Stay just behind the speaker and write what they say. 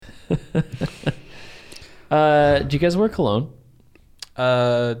Do you guys wear cologne?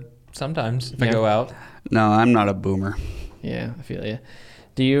 Sometimes if I go out. No, I'm not a boomer. Yeah, I feel you.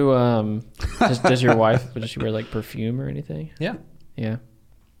 Do you does your wife, does she wear like perfume or anything? Yeah. Yeah.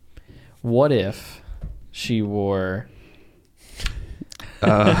 What if she wore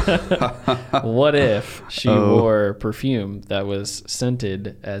what if she wore perfume that was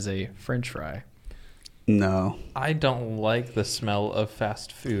scented as a French fry? No. I don't like the smell of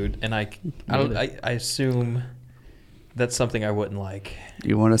fast food, and I assume that's something I wouldn't like.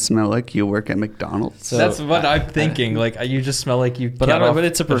 You want to smell like you work at McDonald's? So that's what I'm thinking. Like you just smell like you. But got off but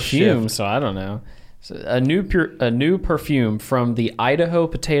it's a the perfume, shift. so I don't know. So a new perfume from the Idaho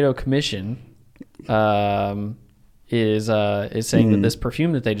Potato Commission is saying that this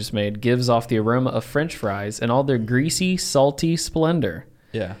perfume that they just made gives off the aroma of French fries and all their greasy, salty splendor.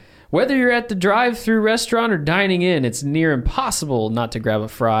 Yeah. Whether you're at the drive-through restaurant or dining in, it's near impossible not to grab a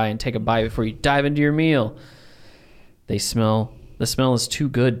fry and take a bite before you dive into your meal. The smell is too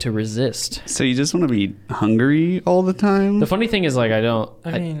good to resist. So you just want to be hungry all the time? The funny thing is, like, I don't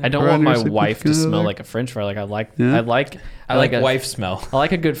want my wife to smell like a French fry. Like, I like wife smell. I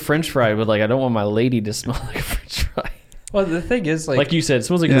like a good French fry, but like, I don't want my lady to smell like a French fry. Well, the thing is, like you said, it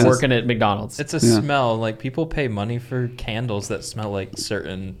smells like you're working at McDonald's. It's a smell. Like people pay money for candles that smell like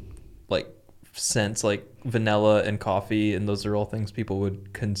certain like scents, like vanilla and coffee, and those are all things people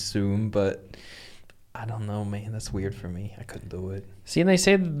would consume. But I don't know, man. That's weird for me. I couldn't do it. See, and they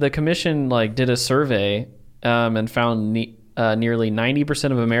say the commission like did a survey and found nearly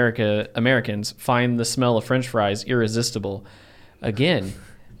 90% of Americans find the smell of French fries irresistible. Again,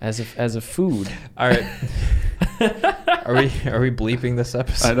 as a food. All right. Are we bleeping this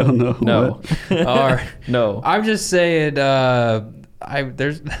episode? I don't know. No. No. I'm just saying.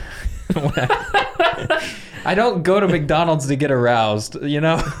 I don't go to McDonald's to get aroused, you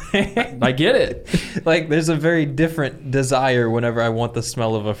know? I get it. Like, there's a very different desire whenever I want the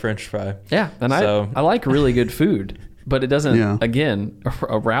smell of a French fry. Yeah, and I like really good food, but it doesn't, again,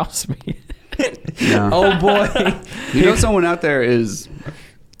 arouse me. Yeah. Oh, boy. You know, someone out there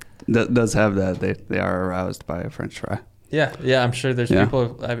that does have that. They are aroused by a French fry. Yeah, I'm sure there's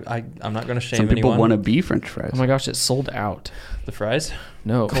people. I'm not going to shame Some people anyone. want to be French fries. Oh my gosh, it's sold out. The fries?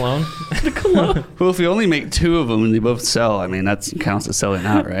 No. Cologne? The cologne. Well, if you only make 2 of them and they both sell, I mean, that counts as selling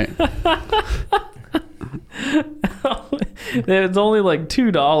out, right? It's only like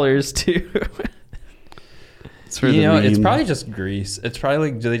 $2 too. It's for it's probably just grease. It's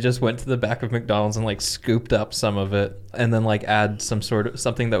probably like they just went to the back of McDonald's and like scooped up some of it and then like add some sort of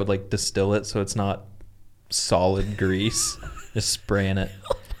something that would like distill it so it's not solid grease. Just spraying it.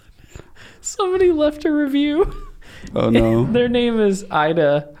 Somebody left a review. Oh no. Their name is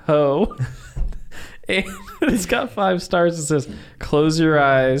Idaho. And it's got 5 stars. It says, "Close your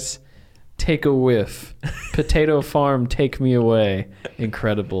eyes, take a whiff. Potato Farm, take me away.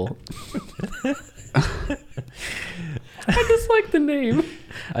 Incredible." I just like the name.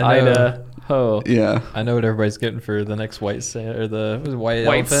 Idaho. Yeah. I know what everybody's getting for the next White Santa or the white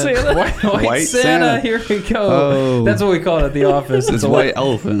Santa. White Santa. Here we go. Oh. That's what we call it at the office. It's a white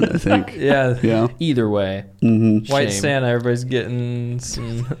elephant, I think. Yeah. Yeah. Either way. Mm-hmm. White Shame. Santa. Everybody's getting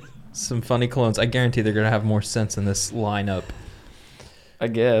some funny colognes. I guarantee they're gonna have more sense in this lineup. I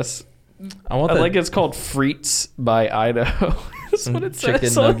guess. I want like it's called Frites by Idaho. That's some what it chicken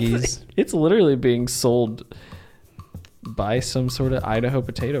says. So nuggies. it's literally being sold by some sort of Idaho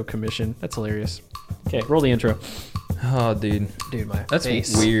Potato Commission. That's hilarious. Okay, roll the intro. Oh, dude, My that's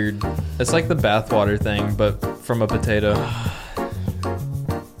face. weird. It's like the bathwater thing, but from a potato.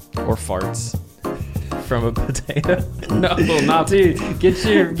 Or farts. From a potato. No, not Dude, get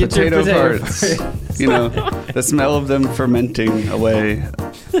your Potato potato farts. You know, the smell of them fermenting away.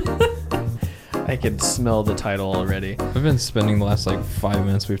 I can smell the title already. We've been spending the last like 5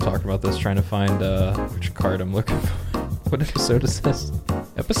 minutes. We've talked about this, trying to find which card I'm looking for. What episode is this?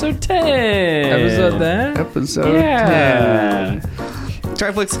 Episode 10. Episode that? Episode Yeah. 10.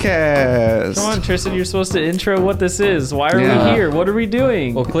 Triflix Cast. Come on, Tristan, you're supposed to intro what this is. Why are we Yeah. here? What are we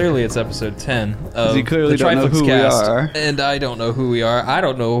doing? Well, clearly it's episode 10 of You clearly the don't know Triflix who we Cast, are. and I don't know who we are. I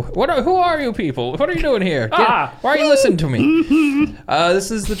don't know. Who are you people? What are you doing here? Why are you listening to me?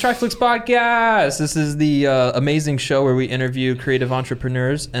 This is the Triflix Podcast. This is the amazing show where we interview creative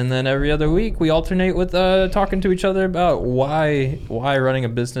entrepreneurs, and then every other week we alternate with talking to each other about why running a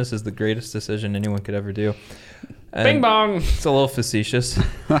business is the greatest decision anyone could ever do. And Bing bong. it's a little facetious,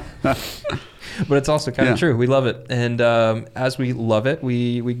 but it's also kind of true. We love it, and as we love it,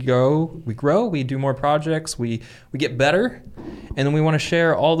 we grow, we do more projects, we get better, and then we want to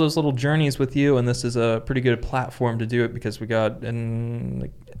share all those little journeys with you. And this is a pretty good platform to do it because we got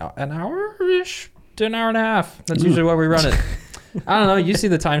an hour-ish to an hour and a half. That's usually why we run it. I don't know. You see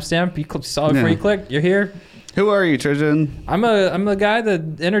the timestamp. You saw it before you clicked. You're here. Who are you, Trojan? I'm a guy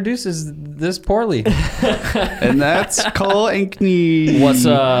that introduces this poorly. And that's Cole Ankney. What's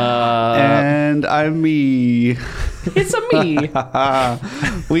up? And I'm me. It's a me.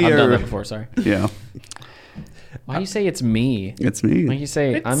 We I've are. done that before. Sorry. Yeah, Why do you say it's me? it's me. Why do you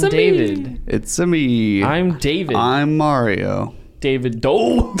say It's I'm a David? me. It's a me. I'm David. I'm Mario. David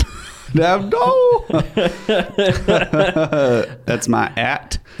Dole. No. That's my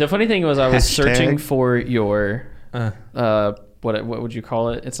at. The funny thing was I was Hashtag. searching for your Uh, what would you call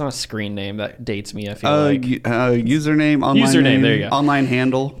it? It's not a screen name that dates me. I feel like Username, online Username, name, there you go. online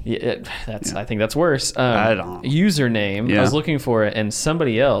handle. I think that's worse. I don't know. Username. I Yeah. was looking for it, and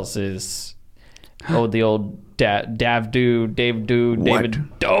somebody else is the old Dave David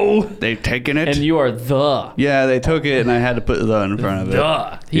What? Doe, They've taken it. and you are the Yeah, they took it, and I had to put the in front of it.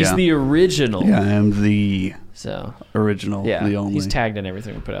 the. He's Yeah. the original. Yeah, I am the So original, yeah, the only. he's tagged in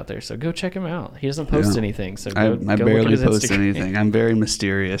everything we put out there. So go check him out. He doesn't post Yeah. anything. So I go look at barely his post Instagram. anything. I'm very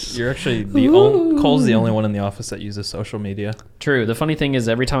mysterious. you're actually Cole's the only one in the office that uses social media. True. The funny thing is,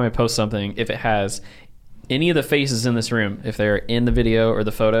 every time I post something, if it has any of the faces in this room, if they're in the video or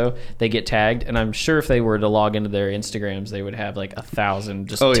the photo, they get tagged. And I'm sure if they were to log into their Instagrams, they would have like 1,000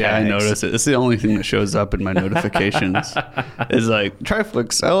 just Oh tags. yeah, I noticed it. It's the only thing that shows up in my notifications. Is like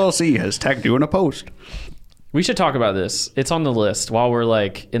Triflix LLC has tagged you in a post. We should talk about this. It's on the list while we're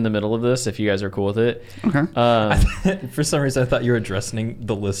like in the middle of this, if you guys are cool with it. Okay. For some reason, I thought you were addressing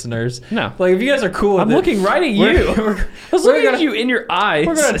the listeners. No. Like, if you guys are cool with I'm it. looking right at you. I was looking at you in your eyes.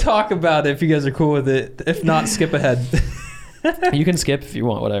 We're going to talk about it if you guys are cool with it. If not, skip ahead. You can skip if you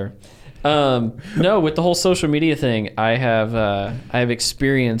want, whatever. No, with the whole social media thing, I have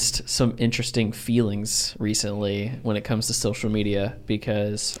experienced some interesting feelings recently when it comes to social media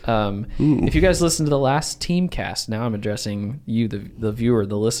because if you guys listen to the last Teamcast, now I'm addressing you, the viewer,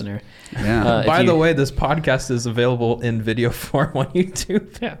 the listener. Yeah. By the way, this podcast is available in video form on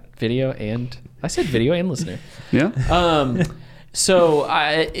YouTube. Yeah, video and I said video and listener. Yeah. So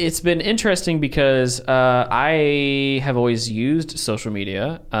it's been interesting because I have always used social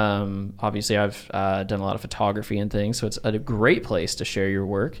media. Obviously, I've done a lot of photography and things, so it's a great place to share your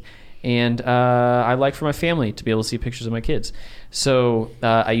work. And I like for my family to be able to see pictures of my kids. So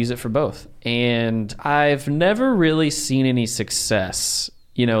I use it for both. And I've never really seen any success.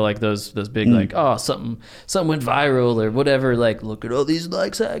 You know, like those big like, oh, something went viral or whatever. Like, look at all these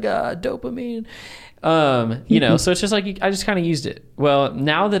likes I got, dopamine. You know, so it's just like I just kind of used it. Well,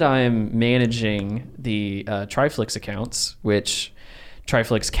 now that I'm managing the Triflix accounts, which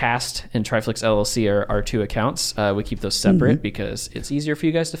Triflix Cast and Triflix LLC are two accounts. We keep those separate because it's easier for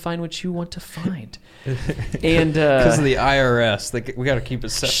you guys to find what you want to find. And Because of the IRS, like, we got to keep it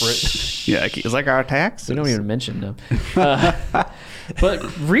separate. Yeah. It's like our taxes. we don't even mention them. But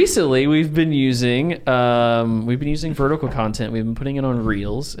recently we've been using vertical content. We've been putting it on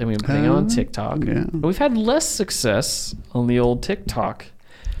Reels and we've been putting it on TikTok. Yeah. But we've had less success on the old TikTok.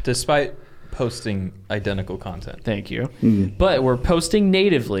 Despite posting identical content. Thank you. But we're posting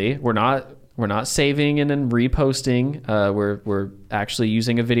natively. We're not saving and then reposting. We're actually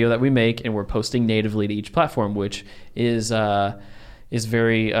using a video that we make and we're posting natively to each platform, which is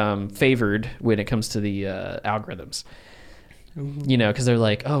very favored when it comes to the algorithms. You know, because they're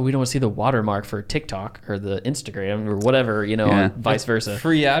like, oh, we don't want to see the watermark for TikTok or the Instagram or whatever, you know, Yeah. and vice versa.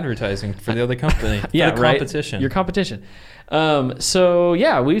 Free advertising for the other company. For Yeah, the right? competition. Your competition. So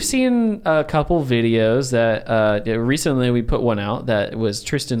yeah, we've seen a couple videos that recently we put one out that was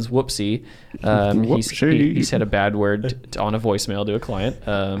Tristan's whoopsie. He said a bad word on a voicemail to a client.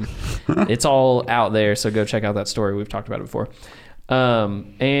 It's all out there, so go check out that story. We've talked about it before.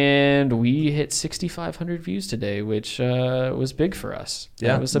 And we hit 6,500 views today, which was big for us. Yeah.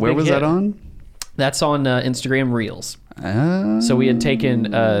 That was a Where big was hit. that on? That's on Instagram Reels. So we had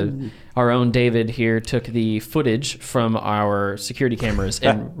taken our own David here, took the footage from our security cameras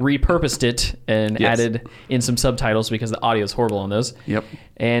and repurposed it and Yes. added in some subtitles because the audio is horrible on those. Yep.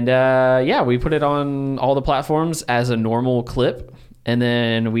 And yeah, we put it on all the platforms as a normal clip. And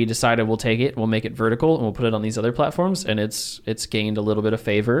then we decided we'll take it, we'll make it vertical, and we'll put it on these other platforms. And it's gained a little bit of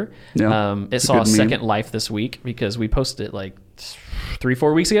favor. Yeah, It it's a saw a good meme. second life this week because we posted it like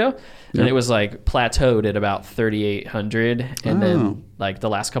 3-4 weeks ago. And it was like plateaued at about 3,800. And then like the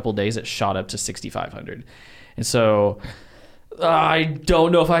last couple of days, it shot up to 6,500. And so I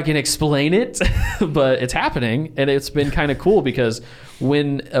don't know if I can explain it, but it's happening. And it's been kind of cool because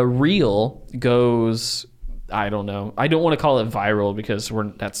when a reel goes, I don't know. I don't want to call it viral because Well,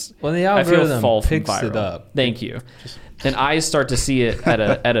 the I feel algorithm fall from picks viral. it up. Thank you. and eyes start to see it at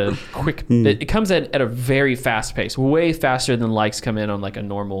a quick. It comes at a very fast pace, way faster than likes come in on like a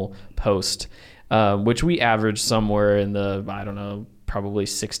normal post, which we average somewhere in the, I don't know, probably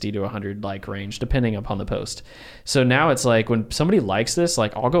 60 to 100 like range, depending upon the post. So now it's like when somebody likes this,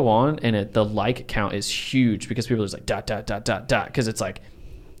 like I'll go on and the like count is huge because people are just like dot dot dot dot dot, because it's like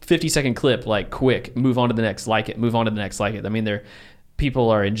 50-second clip, like quick, move on to the next, like it, move on to the next, like it. I mean, people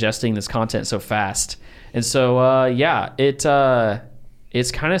are ingesting this content so fast. And so, it's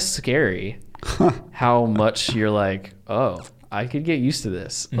kind of scary how much you're like, oh, I could get used to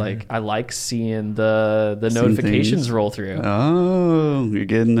this. Mm-hmm. Like, I like seeing the notifications roll through. Oh, you're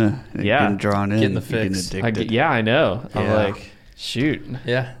getting drawn in. Getting the fix. Getting addicted. I know. Yeah. I'm like, shoot.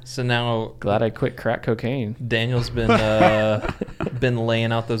 Yeah. So now, glad I quit crack cocaine. Daniel's been been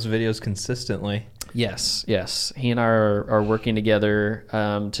laying out those videos consistently. Yes. He and I are working together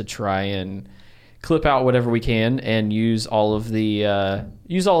to try and clip out whatever we can and use all of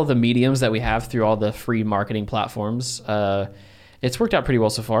the mediums that we have through all the free marketing platforms. It's worked out pretty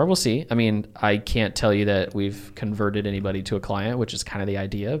well so far. We'll see. I mean, I can't tell you that we've converted anybody to a client, which is kind of the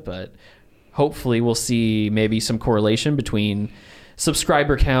idea, but hopefully we'll see maybe some correlation between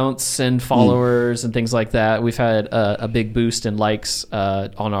subscriber counts and followers and things like that. We've had a big boost in likes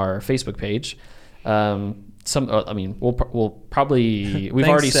on our Facebook page. We'll probably we've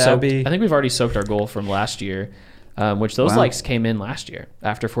already soaked. I think we've already soaked our goal from last year, which those likes came in last year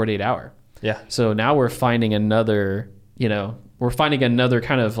after 48 hour. Yeah. So now we're finding another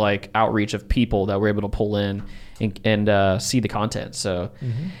kind of like outreach of people that we're able to pull in and see the content. So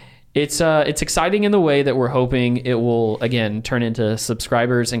it's exciting in the way that we're hoping it will again turn into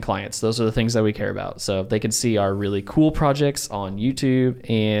subscribers and clients. Those are the things that we care about. So they can see our really cool projects on YouTube,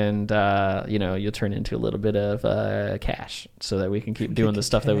 and you'll turn into a little bit of cash so that we can keep doing the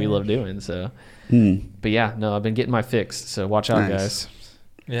stuff that we love doing. So, but yeah, no, I've been getting my fix. So watch out, guys.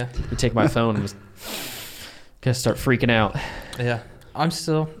 Yeah, you take my phone and just gonna start freaking out. Yeah, I'm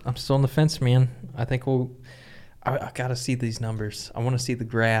still on the fence, man. I think I got to see these numbers. I want to see the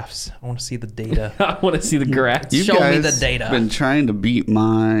graphs. I want to see the data. I want to see the graphs. You Show guys me the data. Been trying to beat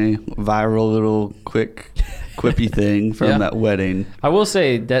my viral little quippy thing from that wedding. I will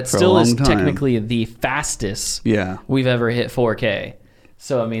say that still is technically the fastest we've ever hit 4K.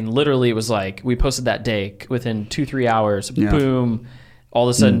 So, I mean, literally it was like we posted that day within 2-3 hours, boom. All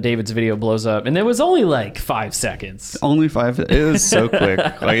of a sudden, David's video blows up, and it was only like 5 seconds. Only 5. It was so quick.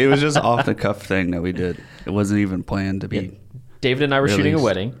 Like it was just off the cuff thing that we did. It wasn't even planned to be. Yeah. David and I were shooting a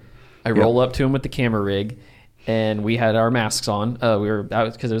wedding. I roll up to him with the camera rig, and we had our masks on.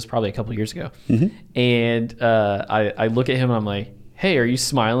 Because it was probably a couple years ago. And I look at him, and I'm like, "Hey, are you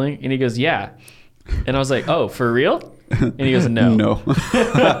smiling?" And he goes, "Yeah." And I was like, "Oh, for real?" And he goes, "No." No.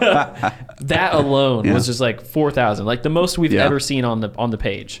 That alone was just like 4,000, like the most we've ever seen on the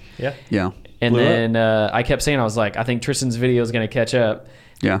page. Yeah. Yeah. And then I kept saying, I was like, I think Tristan's video is going to catch up.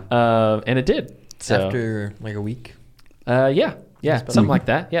 Yeah. And it did. So, after like a week. Yeah, something like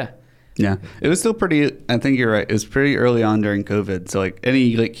that. Yeah. Yeah. It was still pretty. I think you're right. It was pretty early on during COVID. So like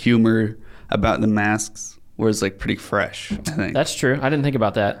any like humor about the masks was like pretty fresh, I think. That's true. I didn't think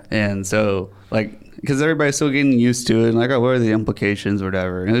about that. And so like, because everybody's still getting used to it, and like, oh, what are the implications or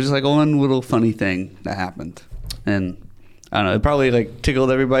whatever. And it was just like one little funny thing that happened. And I don't know, it probably like tickled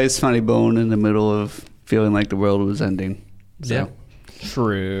everybody's funny bone in the middle of feeling like the world was ending. So, yeah.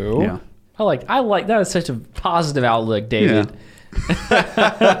 True. Yeah. I like that is such a positive outlook, David.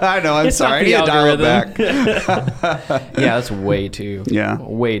 Yeah. I know, I'm sorry. I need to dial it back. Yeah, that's way too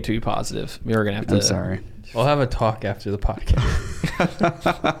positive. We're gonna have to. I'm sorry. We'll have a talk after the podcast.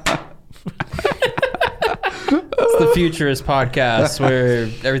 It's the Futurist podcast where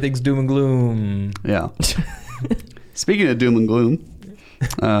everything's doom and gloom. Yeah. Speaking of doom and gloom,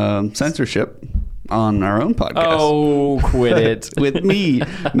 censorship on our own podcast. Oh, quit it. With me.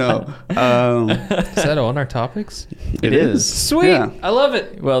 No. Is that on our topics? It is. Sweet. Yeah. I love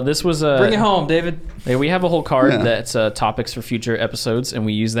it. Well, this was bring it home, David. Yeah, we have a whole card that's topics for future episodes, and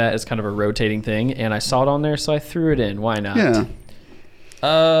we use that as kind of a rotating thing. And I saw it on there, so I threw it in. Why not? Yeah.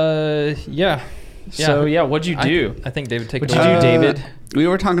 Yeah. So what'd you do? I think David take it. What'd you do, David? We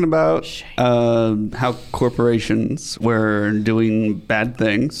were talking about how corporations were doing bad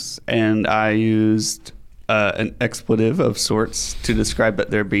things, and I used an expletive of sorts to describe that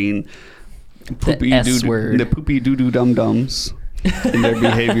they're being the poopy doo doo dum dums in their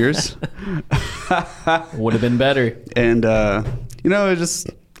behaviors. Would have been better. And it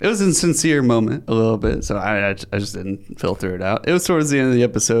was a sincere moment a little bit, so I just didn't filter it out. It was towards the end of the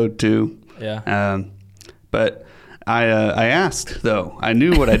episode too. Yeah. But I asked, though. I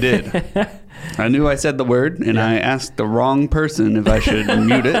knew what I did. I knew I said the word, and I asked the wrong person if I should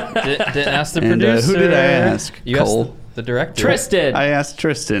mute it. Didn't ask the And producer. who did I ask? You Cole. asked the director. Tristan. I asked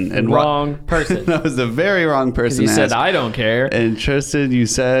Tristan. And Wrong person. That was the very wrong person You to said, ask. I don't care. And Tristan, you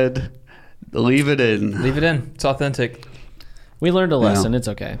said, leave it in. Leave it in. It's authentic. We learned a lesson. Yeah. It's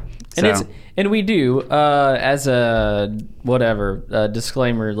okay. And So- and we do as a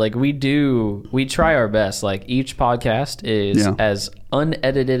disclaimer, like we try our best. Like each podcast is as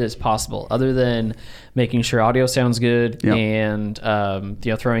unedited as possible, other than making sure audio sounds good and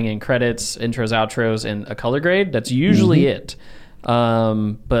throwing in credits, intros, outros, and a color grade. That's usually it.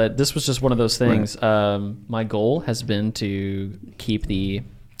 But this was just one of those things. Right. My goal has been to keep the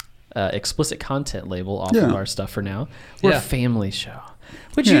explicit content label off of our stuff for now. We're a family show.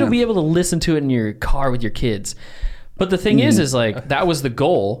 But you'll be able to listen to it in your car with your kids. But the thing is like, that was the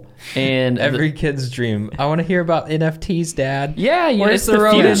goal. And every kid's dream. I want to hear about NFTs, Dad. Yeah, where's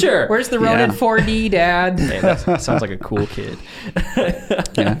the future? Where's the Ronin 4D, Dad? Hey, that sounds like a cool kid.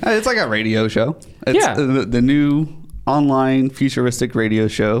 It's like a radio show. It's the new online futuristic radio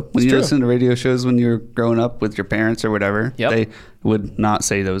show. When you listen to radio shows when you're growing up with your parents or whatever, they would not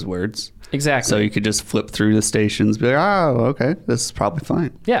say those words. Exactly. So you could just flip through the stations, be like, oh, okay, this is probably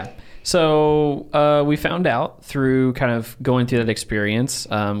fine. Yeah. So we found out through kind of going through that experience.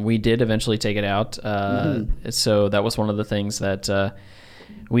 We did eventually take it out. So that was one of the things that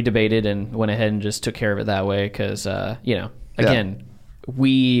we debated and went ahead and just took care of it that way because, again,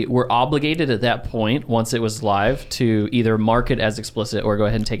 we were obligated at that point, once it was live, to either mark it as explicit or go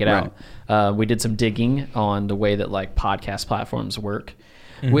ahead and take it out. We did some digging on the way that like podcast platforms work.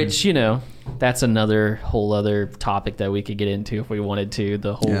 Which, that's another whole other topic that we could get into if we wanted to,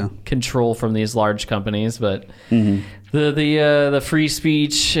 the whole control from these large companies. But the free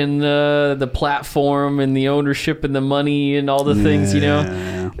speech and the platform and the ownership and the money and all the things,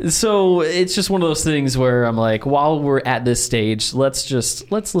 So it's just one of those things where I'm like, while we're at this stage, let's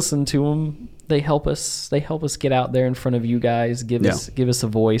listen to them. They help us get out there in front of you guys, give us a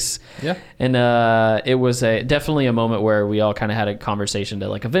voice. Yeah. And it was definitely a moment where we all kind of had a conversation that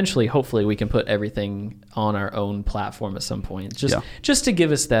like eventually, hopefully we can put everything on our own platform at some point. Just to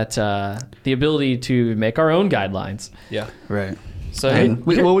give us that the ability to make our own guidelines. Yeah. Right. So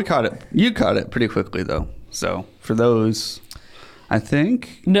we caught it. You caught it pretty quickly though. So for those, I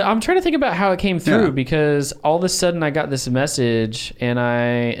think. No, I'm trying to think about how it came through because all of a sudden I got this message and I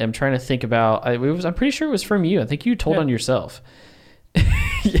am trying to think about. I'm pretty sure it was from you. I think you told on yourself.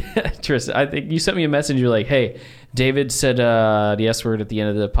 Tristan, I think you sent me a message. You're like, "Hey, David said the S word at the end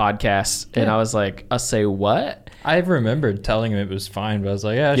of the podcast," and I was like, "I say what?" I remembered telling him it was fine, but I was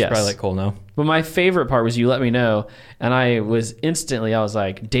like, "Yeah, I should probably let Cole know." But my favorite part was you let me know, and I was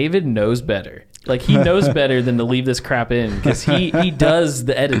like, "David knows better." Like he knows better than to leave this crap in because he does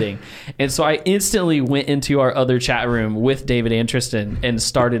the editing. And so I instantly went into our other chat room with David and Tristan and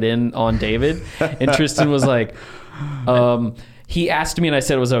started in on David. And Tristan was like, he asked me and I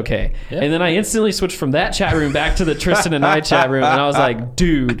said it was okay. Yeah. And then I instantly switched from that chat room back to the Tristan and I chat room. And I was like,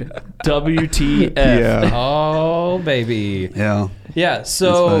 dude, WTF. Yeah. Oh, baby. Yeah. Yeah,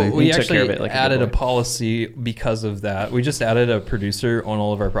 so we actually like added a policy because of that. We just added a producer on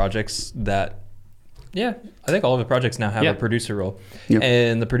all of our projects that, I think all of the projects now have a producer role. Yep.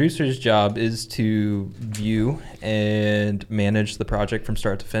 And the producer's job is to view and manage the project from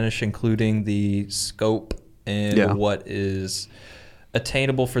start to finish, including the scope and what is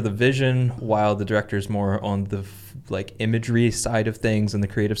attainable for the vision, while the director's more on the imagery side of things and the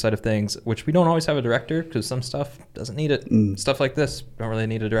creative side of things, which we don't always have a director because some stuff doesn't need it. Stuff like this don't really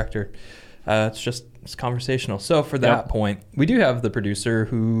need a director. It's conversational. So for that point, we do have the producer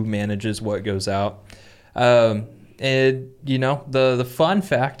who manages what goes out. And the fun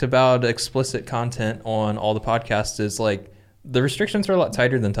fact about explicit content on all the podcasts is like the restrictions are a lot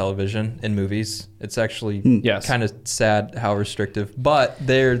tighter than television and movies. It's actually kind of sad how restrictive, but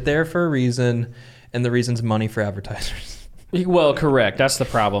they're there for a reason, and the reason's money for advertisers. Well, correct. That's the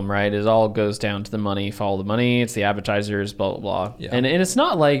problem, right? It all goes down to the money. Follow the money. It's the advertisers, blah, blah, blah. Yeah. And it's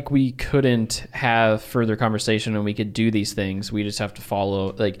not like we couldn't have further conversation and we could do these things. We just have to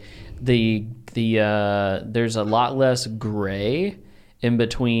follow, there's a lot less gray in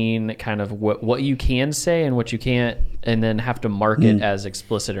between kind of what you can say and what you can't, and then have to mark it as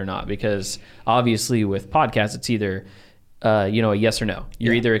explicit or not. Because obviously with podcasts, it's either a yes or no.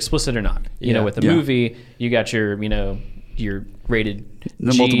 You're either explicit or not. With a movie, you got your you're rated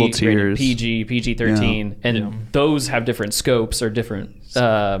The G, multiple rated tiers. PG, PG-13, and those have different scopes or different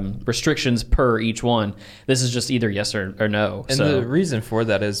restrictions per each one. This is just either yes or no. And the reason for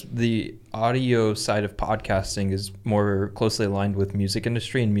that is the audio side of podcasting is more closely aligned with music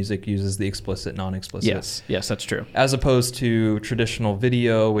industry, and music uses the explicit, non-explicit. yes, that's true. As opposed to traditional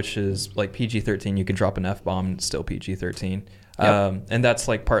video, which is like PG-13, you can drop an F-bomb and it's still PG-13. Yep. And that's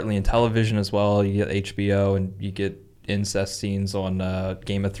like partly in television as well. You get HBO and you get incest scenes on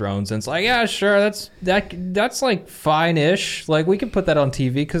Game of Thrones, and it's like, yeah, sure, that's like fine-ish. Like we can put that on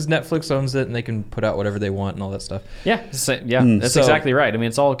TV because Netflix owns it and they can put out whatever they want and all that stuff. Yeah, that's exactly right. I mean,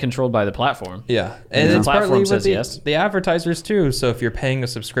 it's all controlled by the platform. Yeah, and The it's platform partly with says yes. the advertisers too. So if you're paying a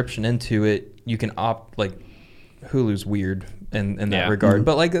subscription into it, you can opt, like Hulu's weird in that regard.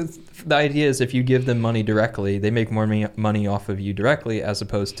 But like the idea is if you give them money directly, they make more money off of you directly as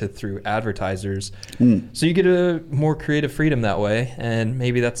opposed to through advertisers. So you get a more creative freedom that way, and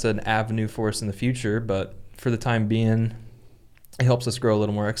maybe that's an avenue for us in the future. But for the time being, it helps us grow a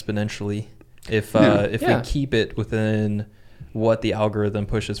little more exponentially if we keep it within what the algorithm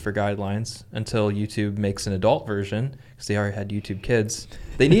pushes for guidelines until YouTube makes an adult version, because they already had YouTube Kids.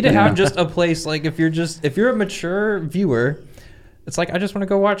 They need to have just a place, like if you're a mature viewer, it's like I just want to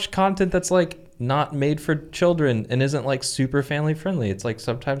go watch content that's like not made for children and isn't like super family friendly. It's like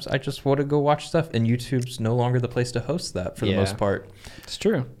sometimes I just want to go watch stuff, and YouTube's no longer the place to host that for the most part. It's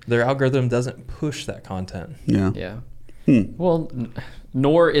true. Their algorithm doesn't push that content. Yeah. Well,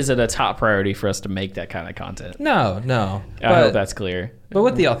 nor is it a top priority for us to make that kind of content. No. I hope that's clear. But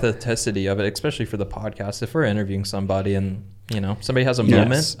with the authenticity of it, especially for the podcast, if we're interviewing somebody and somebody has a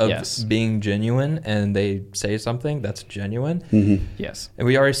moment of being genuine and they say something that's genuine. Yes. And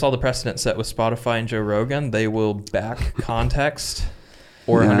we already saw the precedent set with Spotify and Joe Rogan. They will back context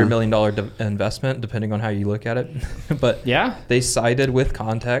or $100 million investment, depending on how you look at it. But they sided with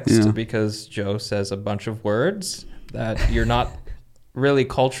context because Joe says a bunch of words that you're not really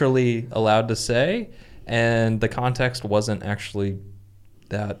culturally allowed to say, and the context wasn't actually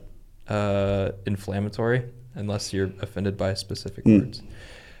that inflammatory unless you're offended by specific words.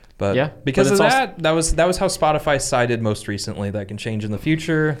 But because of that was how Spotify sided most recently. That can change in the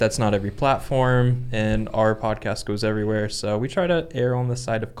future. That's not every platform, and our podcast goes everywhere, so we try to err on the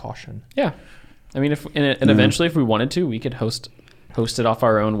side of caution. Yeah. I mean, eventually if we wanted to, we could host it off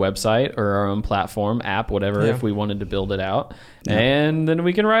our own website or our own platform, app, whatever, if we wanted to build it out. And then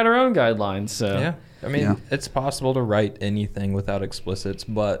we can write our own guidelines. So I mean, it's possible to write anything without explicits,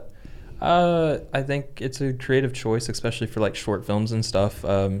 but I think it's a creative choice, especially for like short films and stuff.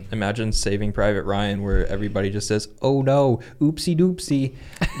 Imagine Saving Private Ryan, where everybody just says, "Oh no, oopsie doopsie."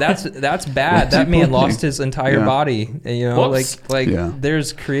 That's bad. That man lost his entire body. And,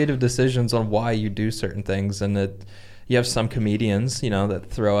 there's creative decisions on why you do certain things, and you have some comedians, that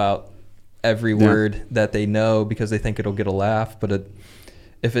throw out every word that they know because they think it'll get a laugh. But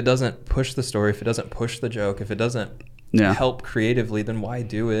if it doesn't push the story, if it doesn't push the joke, if it doesn't help creatively, then why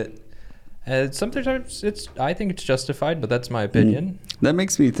do it? Sometimes I think it's justified, but that's my opinion. That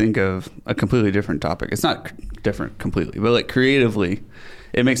makes me think of a completely different topic. It's not different completely, but like creatively,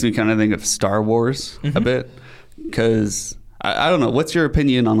 it makes me kind of think of Star Wars a bit. Because I don't know, what's your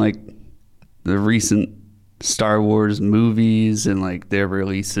opinion on like the recent Star Wars movies and like their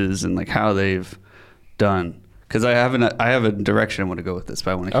releases and like how they've done? Because I have a direction I want to go with this,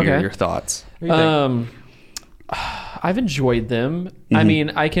 but I want to hear your thoughts. I've enjoyed them. I mean,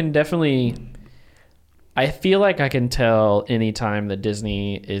 I feel like I can tell anytime that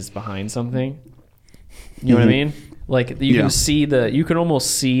Disney is behind something. You know what I mean? Like you can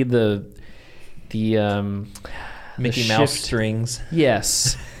almost see the Mickey Mouse strings.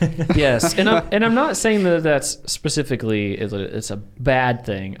 Yes. Yes. And I'm not saying that that's specifically it's a bad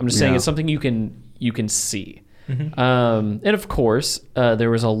thing. I'm just saying it's something you can see. And of course,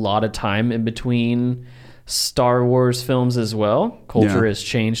 there was a lot of time in between Star Wars films as well. Culture has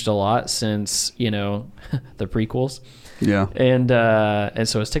changed a lot since, the prequels. Yeah. And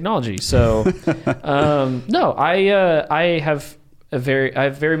so has technology. So no, I've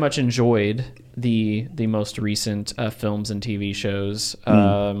very much enjoyed the most recent films and TV shows.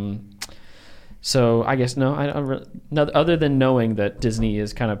 So I guess other than knowing that Disney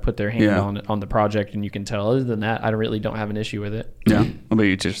has kind of put their hand on the project, and you can tell. Other than that, I really don't have an issue with it. Yeah. What about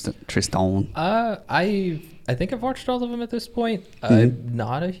you, Tristan? I think I've watched all of them at this point. I'm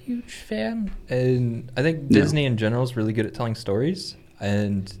not a huge fan, and I think Disney in general is really good at telling stories,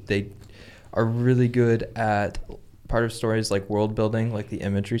 and they are really good at part of stories like world building. Like the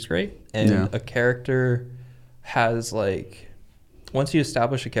imagery's great, and a character has like. Once you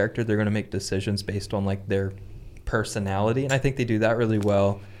establish a character, they're going to make decisions based on like their personality, and I think they do that really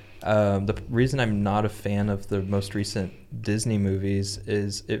well. The reason I'm not a fan of the most recent Disney movies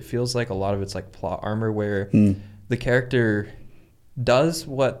is it feels like a lot of it's like plot armor, where the character does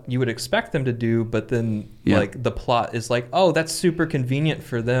what you would expect them to do, but then like the plot is like, oh, that's super convenient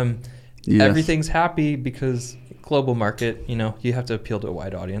for them. Yes. Everything's happy because global market, you know, you have to appeal to a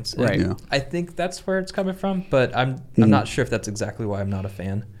wide audience. Right. Yeah. I think that's where it's coming from, but I'm not sure if that's exactly why I'm not a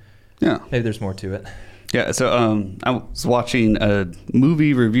fan. Yeah. Maybe there's more to it. Yeah, so I was watching a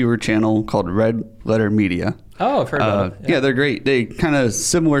movie reviewer channel called Red Letter Media. Oh, I've heard about it. Yeah, they're great. They kind of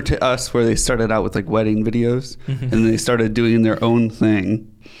similar to us, where they started out with like wedding videos, and they started doing their own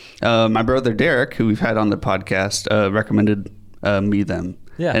thing. My brother Derek, who we've had on the podcast, recommended me them.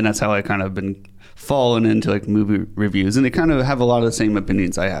 Yeah, and that's how I kind of been falling into like movie reviews, and they kind of have a lot of the same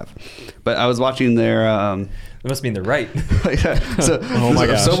opinions I have. But I was watching their. It must mean they're right. Yeah, so oh my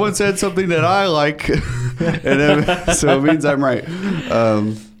gosh. Someone said something that I like, and then, so it means I'm right.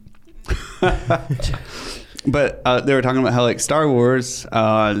 But they were talking about how like Star Wars,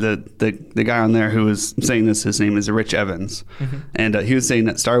 the guy on there who was saying this, his name is Rich Evans, and he was saying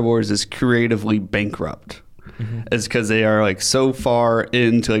that Star Wars is creatively bankrupt. It's because they are like so far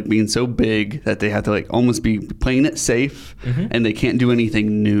into like being so big that they have to like almost be playing it safe, and they can't do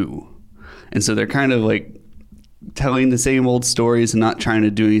anything new, and so they're kind of like telling the same old stories and not trying to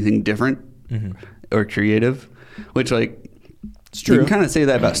do anything different or creative, which like it's true. You can kind of say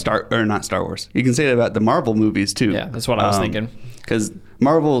that about not Star Wars. You can say that about the Marvel movies too. Yeah, that's what I was thinking. Because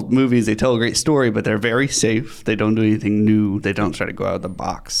Marvel movies, they tell a great story, but they're very safe. They don't do anything new. They don't try to go out of the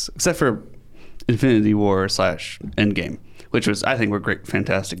box, except for Infinity War / Endgame, which was, I think, were great,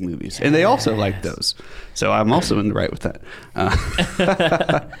 fantastic movies. And they also liked those. So I'm also in the right with that.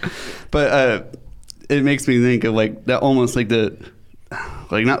 But it makes me think of like that, almost like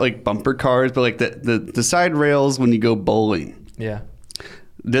like not like bumper cars, but like the side rails when you go bowling. Yeah.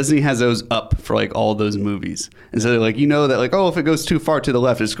 Disney has those up for like all those movies. And so they're like, you know that like, oh, if it goes too far to the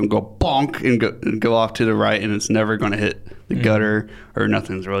left, it's going to go bonk and go off to the right, and it's never going to hit the gutter, or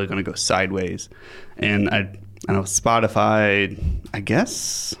nothing's really going to go sideways. And I know Spotify, I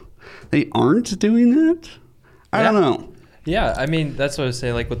guess they aren't doing that. I don't know. Yeah, I mean, that's what I was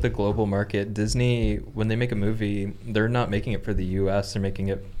saying, like with the global market, Disney, when they make a movie, they're not making it for the US, they're making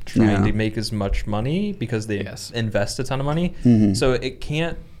it trying to make as much money because they invest a ton of money. So it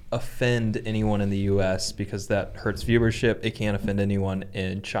can't offend anyone in the US because that hurts viewership. It can't offend anyone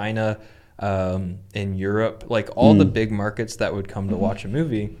in China, in Europe, like all the big markets that would come to watch a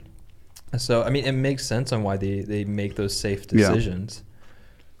movie. So, I mean, it makes sense on why they make those safe decisions.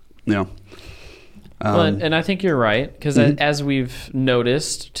 Yeah. And I think you're right, because as we've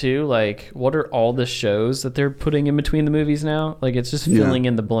noticed too, like what are all the shows that they're putting in between the movies now? Like it's just filling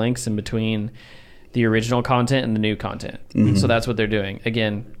in the blanks in between the original content and the new content. So that's what they're doing.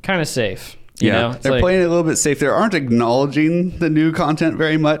 Again, kind of safe. You know? They're playing it a little bit safe. They aren't acknowledging the new content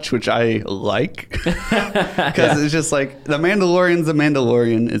very much, which I like, because it's just like The Mandalorian's The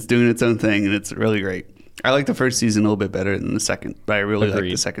Mandalorian. It's doing its own thing, and it's really great. I like the first season a little bit better than the second, but I really like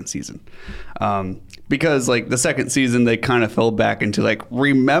the second season. Because like the second season, they kind of fell back into like,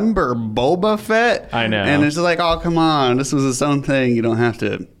 remember Boba Fett? I know. And it's just like, oh, come on. This was its own thing. You don't have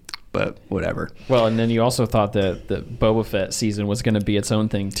to, but whatever. Well, and then you also thought that the Boba Fett season was going to be its own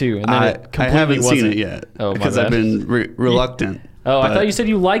thing too. And then I haven't seen it yet because I've been reluctant. I thought you said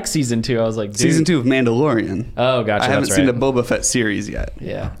you liked season 2. I was like, dude. Season 2 of Mandalorian. Oh, gotcha. I haven't seen the Boba Fett series yet.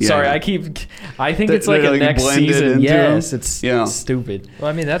 Yeah. Sorry, I think it's like a next season. Yes, it's stupid.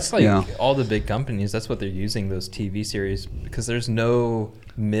 Well, I mean, that's like all the big companies. That's what they're using those TV series, because there's no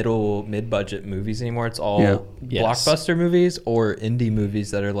mid-budget movies anymore. It's all blockbuster movies or indie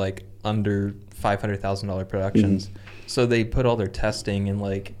movies that are like under $500,000 productions. So they put all their testing and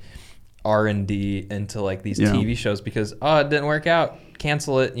like R&D into like these TV shows because it didn't work out,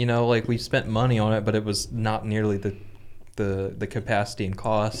 cancel it, you know, like we spent money on it, but it was not nearly the capacity and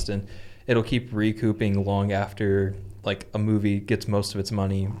cost, and it'll keep recouping long after like a movie gets most of its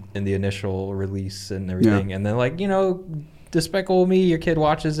money in the initial release and everything. And then like, you know, Despicable Me, your kid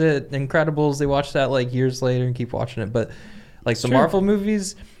watches it, Incredibles, they watch that like years later and keep watching it. But like the Marvel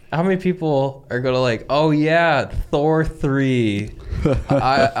movies, how many people are going to like, oh yeah, Thor 3,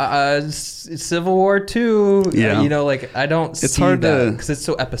 Civil War 2, you know, like I don't see that because it's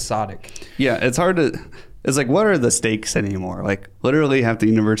so episodic. Yeah, it's hard to, it's like, what are the stakes anymore? Like literally half the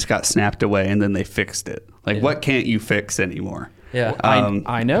universe got snapped away and then they fixed it. Like what can't you fix anymore? Yeah,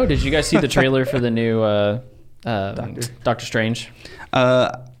 I know. Did you guys see the trailer for the new Doctor Strange?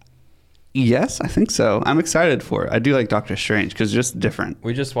 Yes, I think so. I'm excited for it. I do like Doctor Strange because it's just different.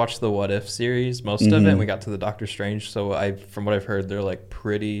 We just watched the What If series, most of it, and we got to the Doctor Strange. So from what I've heard, they're like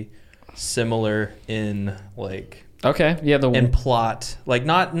pretty similar in like Okay, yeah, in plot, like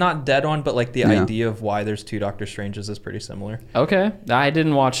not dead on, but like the idea of why there's two Doctor Stranges is pretty similar. Okay, I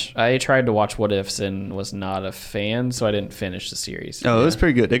tried to watch What Ifs and was not a fan, so I didn't finish the series. Oh, it was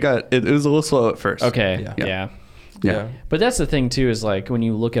pretty good. It was a little slow at first. Okay, Yeah. yeah. But that's the thing too, is like when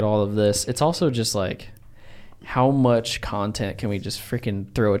you look at all of this, it's also just like how much content can we just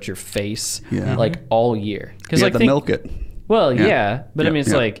freaking throw at your face like all year? Because like milk it. Well, yeah, but I mean,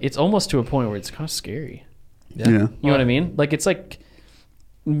 it's like it's almost to a point where it's kind of scary. Yeah. You know what I mean? Like it's like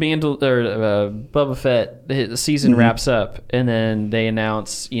Boba Fett, the season wraps up, and then they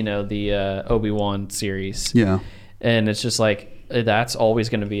announce, the Obi-Wan series. Yeah. And it's just like that's always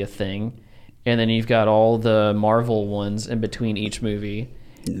going to be a thing. And then you've got all the Marvel ones in between each movie.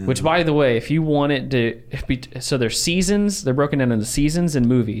 Yeah. Which, by the way, if you want it to be, so there's seasons, they're broken down into seasons and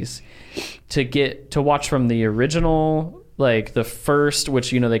movies. To watch from the original, like the first,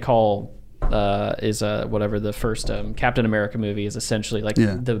 which they call is whatever the first Captain America movie is, essentially like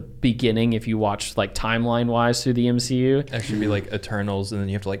the beginning. If you watch like timeline wise through the MCU, it should be like Eternals, and then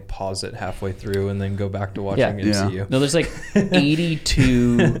you have to like pause it halfway through and then go back to watching MCU. No, there's like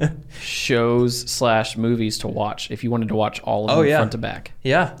 82 shows / movies to watch if you wanted to watch all of them front to back.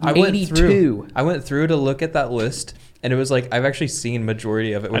 Yeah, I went through to look at that list. And it was like, I've actually seen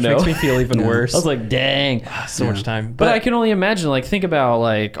majority of it, which makes me feel even worse. I was like, dang. So much time. But I can only imagine, like, think about,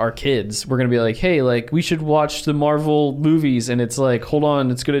 like, our kids. We're going to be like, hey, like, we should watch the Marvel movies. And it's like, hold on,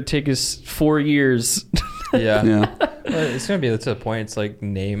 it's going to take us 4 years. Yeah. Well, it's going to be to the point, it's like,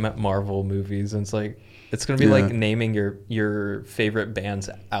 name Marvel movies. And it's like, it's going to be like naming your favorite band's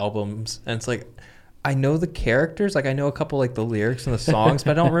albums. And it's like, I know the characters, like I know a couple like the lyrics and the songs,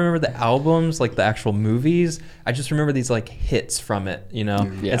 but I don't remember the albums, like the actual movies. I just remember these like hits from it, Yeah.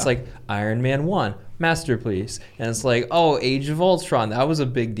 It's like Iron Man 1, Masterpiece. And it's like, oh, Age of Ultron, that was a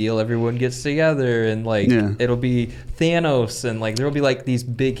big deal. Everyone gets together and like it'll be Thanos and like there'll be like these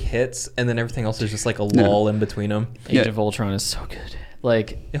big hits and then everything else is just like a lull in between them. Age of Ultron is so good.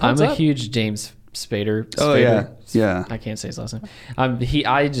 Like I'm a huge James Spader. Oh yeah. I can't say his last name.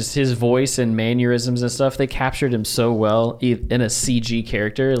 His voice and mannerisms and stuff. They captured him so well in a CG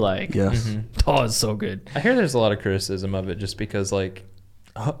character. Like, oh, it's so good. I hear there's a lot of criticism of it just because, like,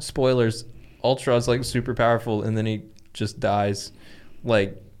 spoilers. Ultra's like super powerful, and then he just dies.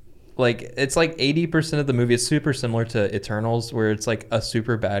 Like it's like 80% of the movie is super similar to Eternals, where it's like a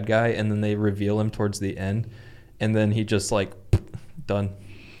super bad guy, and then they reveal him towards the end, and then he just like done.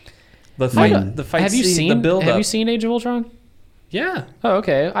 The fight have you scene, seen the build-up. Have you seen Age of Ultron? Yeah. Oh,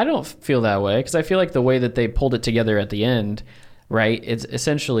 okay. I don't feel that way because I feel like the way that they pulled it together at the end, right? It's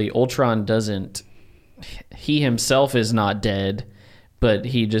essentially Ultron doesn't. He himself is not dead, but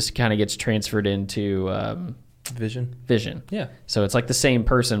he just kind of gets transferred into Vision. Yeah. So it's like the same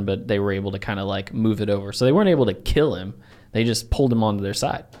person, but they were able to kind of like move it over. So they weren't able to kill him. They just pulled him onto their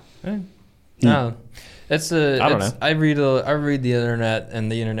side. No. I don't know. I read the internet,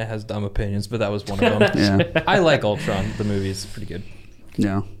 and the internet has dumb opinions, but that was one of them. I like Ultron. The movie is pretty good.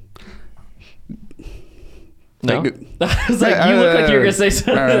 Yeah. No, I was like, you look like you're gonna say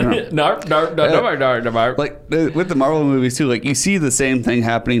something. No. Like with the Marvel movies too, like you see the same thing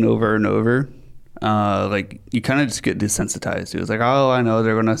happening over and over. Like you kind of just get desensitized to it. It's like, oh, I know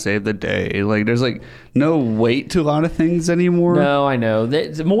they're gonna save the day. Like there's like no weight to a lot of things anymore. No, I know.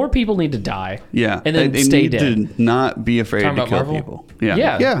 More people need to die. Yeah, and then they stay need dead. To not be afraid to kill Marvel? people.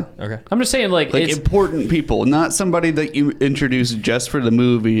 Yeah. Okay. I'm just saying, like it's important people, not somebody that you introduce just for the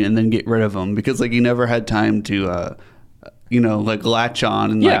movie and then get rid of them because like you never had time to, like latch on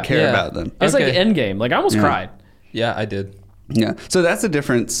and like care about them. It's like Endgame. Like I almost cried. Yeah, I did. Yeah, so that's the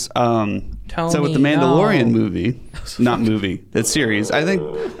difference. So with the Mandalorian that series, I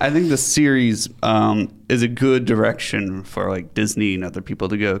think the series is a good direction for like Disney and other people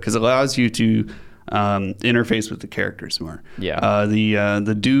to go because it allows you to interface with the characters more. Yeah.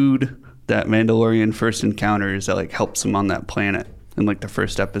 The dude that Mandalorian first encounters that like helps him on that planet in like the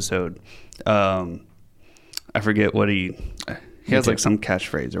first episode. I forget what he has like some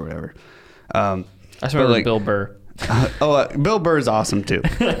catchphrase or whatever. I remember like, Bill Burr. Bill Burr is awesome too.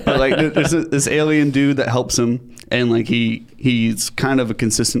 But like, there's this alien dude that helps him, and like he's kind of a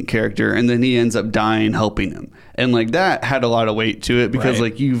consistent character, and then he ends up dying helping him, and like that had a lot of weight to it because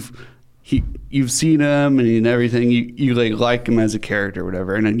like you've seen him and everything, you like him as a character or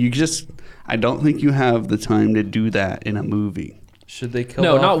whatever, and I don't think you have the time to do that in a movie. Should they kill?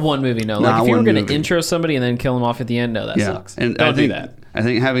 No, off? not one movie. No, like if you were going to intro somebody and then kill them off at the end, no, that sucks. And don't do that. I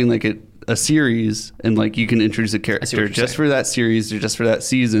think having like a a series and like you can introduce a character just for that series or just for that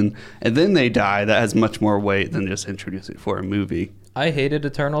season, and then they die, that has much more weight than just introduce it for a movie. I hated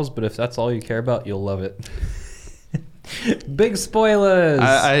Eternals, but if that's all you care about, you'll love it. Big spoilers.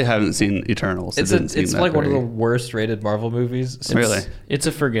 I haven't seen Eternals. It's like one of the worst rated Marvel movies. It's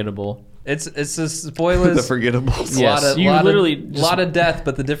a forgettable. It's a spoilers. The forgettables. Yes, a lot of death,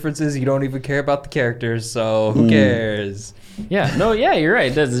 but the difference is you don't even care about the characters, so who cares? Yeah, no, yeah, you're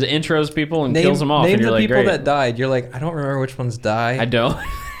right. It does. It intros people and kills them off. Name and you're the like, people great. that died. You're like, I don't remember which ones die. I don't.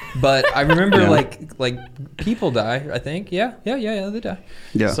 But I remember like people die. I think they die.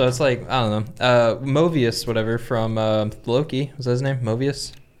 Yeah. So it's like I don't know. Mobius, whatever from Loki. Was that his name?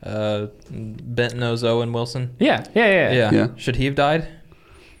 Mobius. Benton Owen Wilson. Yeah. Should he have died?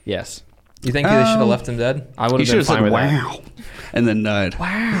 Yes. You think they should have left him dead? I would He have been should have fine said with wow, and then died.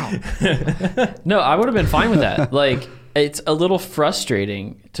 Wow. No, I would have been fine with that. Like, it's a little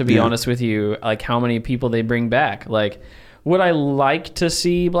frustrating, to be honest with you, like how many people they bring back. Like, would I like to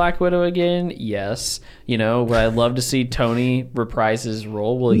see Black Widow again? Yes. You know, would I love to see Tony reprise his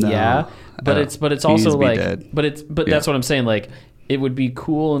role? Well, No. yeah. But it's He needs also to be like, dead. but that's what I'm saying. Like, it would be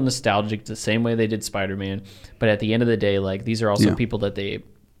cool and nostalgic the same way they did Spider-Man. But at the end of the day, like, these are also people that they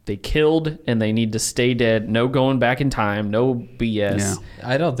killed and they need to stay dead. No going back in time. No BS. Yeah.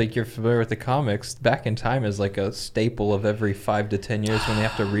 I don't think you're familiar with the comics. Back in Time is like a staple of every 5 to 10 years when they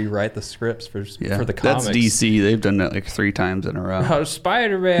have to rewrite the scripts for the comics. That's DC. They've done that like 3 times in a row. Oh,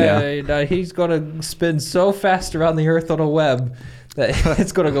 Spider-Man, he's going to spin so fast around the earth on a web that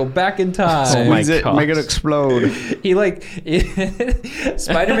it's going to go back in time. Oh my God. Make it explode. He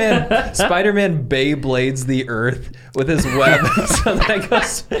Spider-Man Beyblades the earth with his web so that it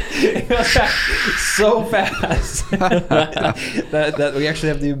goes back so fast that we actually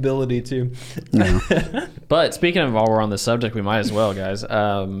have the ability to. Yeah. But speaking of, while we're on the subject, we might as well, guys.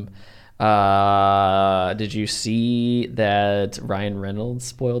 Did you see that Ryan Reynolds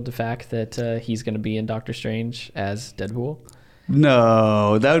spoiled the fact that he's going to be in Doctor Strange as Deadpool?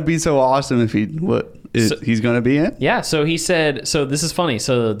 No, that would be so awesome if he's going to be in. Yeah, so he said, so this is funny.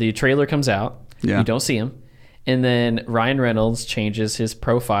 So the trailer comes out, you don't see him, and then Ryan Reynolds changes his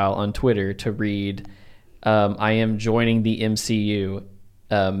profile on Twitter to read, I am joining the MCU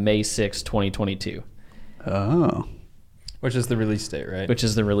May 6, 2022. Oh. Which is the release date, right? Which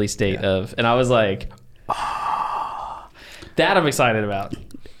is the release date of, and I was like, oh, that I'm excited about.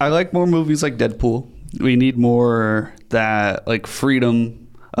 I like more movies like Deadpool. We need more that like freedom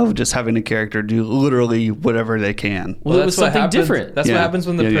of just having a character do literally whatever they can. Well, it was something different. That's what happens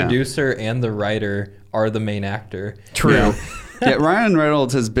when the producer and the writer are the main actor. True. Yeah, Ryan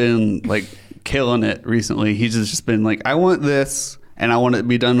Reynolds has been like killing it recently. He's just been like, I want this and I want it to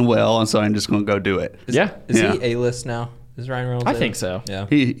be done well, and so I'm just going to go do it. Is he A-list now? Is Ryan Reynolds? I think so. Yeah,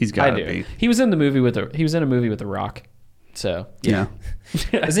 he's got to be. He was in a movie with The Rock. So yeah.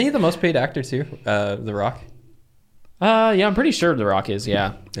 Isn't he the most paid actor too? The Rock. Yeah, I'm pretty sure The Rock is.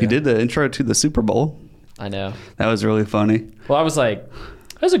 Yeah. He did the intro to the Super Bowl. I know. That was really funny. Well, I was like,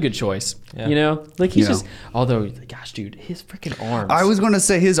 that was a good choice. Yeah. You know, like he's just. Although, gosh, dude, his freaking arms. I was going to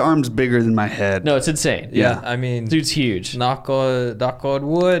say his arm's bigger than my head. No, it's insane. Yeah, I mean, dude's huge. Knock on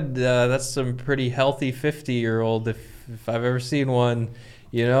wood. That's some pretty healthy 50-year-old if I've ever seen one.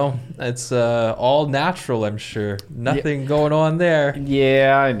 You know, it's all natural, I'm sure. Nothing going on there.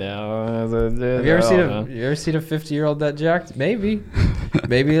 Yeah, I know. Have you ever seen a 50-year-old that jacked? Maybe.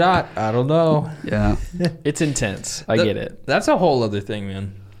 Maybe not. I don't know. Yeah. It's intense. I get it. That's a whole other thing,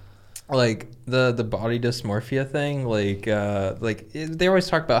 man. Like the body dysmorphia thing, they always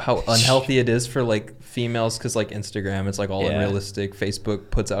talk about how unhealthy it is for like females because like Instagram, it's like all unrealistic. Facebook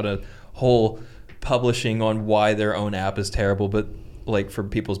puts out a whole publishing on why their own app is terrible, but like for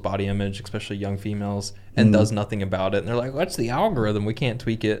people's body image, especially young females, and does nothing about it. And they're like, what's the algorithm? We can't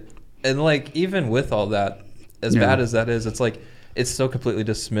tweak it. And like, even with all that, as bad as that is, it's like, it's so completely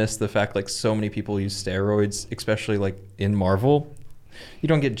dismissed the fact like so many people use steroids, especially like in Marvel. You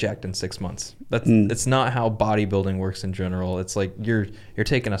don't get jacked in 6 months. That's it's not how bodybuilding works in general. It's like you're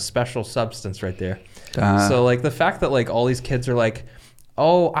taking a special substance right there. So like the fact that like all these kids are like,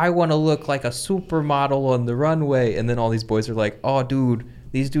 oh, I want to look like a supermodel on the runway. And then all these boys are like, oh, dude,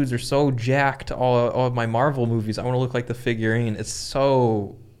 these dudes are so jacked. All of my Marvel movies, I want to look like the figurine. It's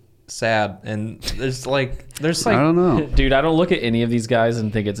so sad. And there's like I don't know. Dude, I don't look at any of these guys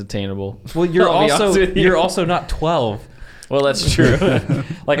and think it's attainable. Well, you're also not 12. Well, that's true.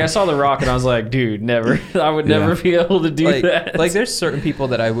 Like, I saw The Rock and I was like, dude, never. I would never be able to do that. Like, there's certain people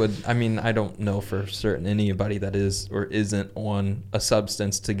that I don't know for certain anybody that is or isn't on a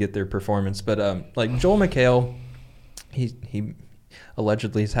substance to get their performance. But, like, Joel McHale, he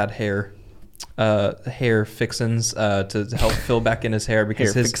allegedly has had hair hair fixins to help fill back in his hair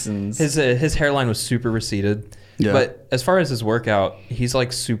because Hair his fixins. his hairline was super receded. Yeah. But as far as his workout, he's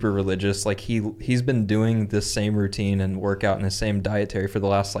like super religious. Like he's been doing this same routine and workout and the same dietary for the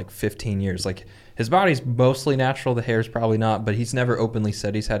last like 15 years. Like his body's mostly natural. The hair's probably not, but he's never openly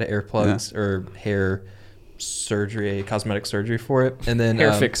said he's had hair plugs or hair surgery, cosmetic surgery for it. And then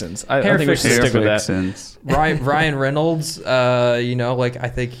Hair fixins. I hair think we should fixins. stick with that. Fixins. Ryan Reynolds, like I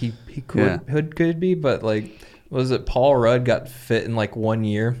think he could be, but like, was it Paul Rudd got fit in like 1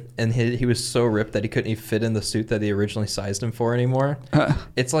 year and he was so ripped that he couldn't even fit in the suit that they originally sized him for anymore.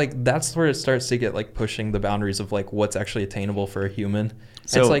 It's like that's where it starts to get like pushing the boundaries of like what's actually attainable for a human.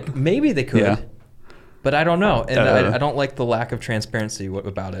 So- it's like maybe they could, Yeah. but I don't know, and I don't like the lack of transparency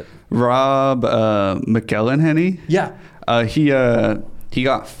about it. Rob McElhenney. Yeah, He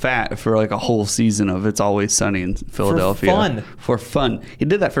got fat for like a whole season of It's Always Sunny in Philadelphia. For fun. He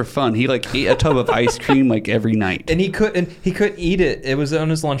did that for fun. He like ate a tub of ice cream like every night. and he couldn't eat it. It was on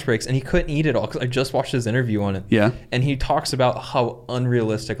his lunch breaks, and he couldn't eat it all because I just watched his interview on it. Yeah. And he talks about how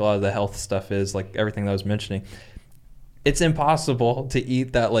unrealistic a lot of the health stuff is, like everything that I was mentioning. It's impossible to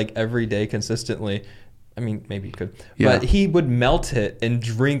eat that like every day consistently. I mean, maybe you could. Yeah. But he would melt it and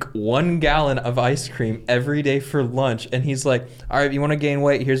drink 1 gallon of ice cream every day for lunch. And he's like, all right, if you want to gain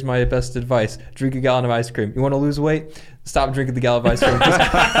weight, here's my best advice. Drink a gallon of ice cream. You want to lose weight? Stop drinking the gallon of ice cream.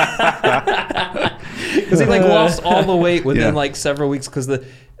 Because he like lost all the weight within like several weeks because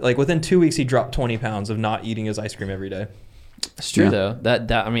within 2 weeks he dropped 20 pounds of not eating his ice cream every day. It's true Yeah. though.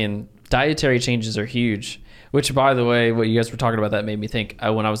 That I mean, dietary changes are huge. Which, by the way, what you guys were talking about that made me think.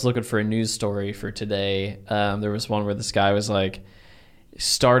 When I was looking for a news story for today, there was one where this guy was like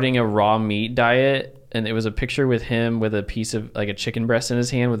starting a raw meat diet, and it was a picture with him with a piece of like a chicken breast in his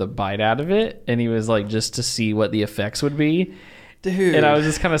hand with a bite out of it, and he was like just to see what the effects would be. Dude. And I was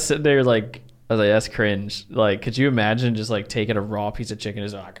just kind of sitting there like. I was like, that's cringe. Like, could you imagine just like taking a raw piece of chicken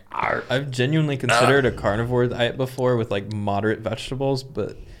and just like, "Arr." I've genuinely considered a carnivore diet before with like moderate vegetables,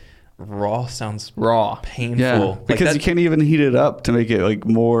 but raw sounds raw. painful. Yeah, Like because that- you can't even heat it up to make it like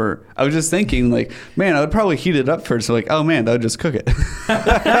more. I was just thinking, like, man, I would probably heat it up first. So like, oh man, I would just cook it.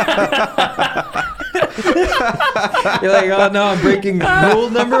 You're like, oh no, I'm breaking rule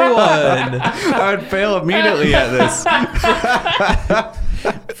number 1. I would fail immediately at this.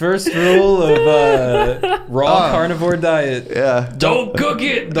 First rule of raw carnivore diet: Yeah. Don't cook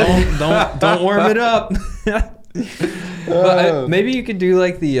it. don't warm it up. But maybe you could do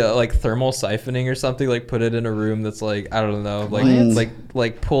like the like thermal siphoning or something. Like put it in a room that's like, I don't know,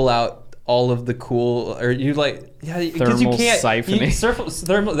 like pull out all of the cool, or you like because you Thermal can't siphoning.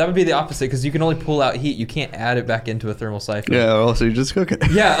 thermal, that would be the opposite because you can only pull out heat. You can't add it back into a thermal siphon. Yeah. Or else you just cook it.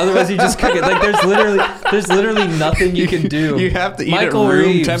 Yeah, otherwise you just cook it. Like there's literally nothing you can do. You have to eat Michael at room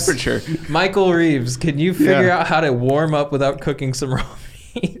Reeves. temperature. Michael Reeves, can you figure Yeah. out how to warm up without cooking some raw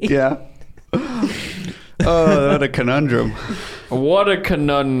meat? Yeah. Oh, what a conundrum. What a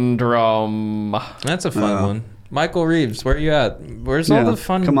conundrum. That's a fun one. Michael Reeves, where are you at? Where's all Yeah, the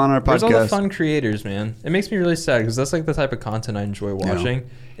fun? come on our Where's all the podcast. fun creators, man? It makes me really sad because that's like the type of content I enjoy watching.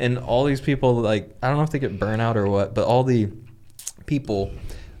 And all these people, like, I don't know if they get burnout or what, but all the people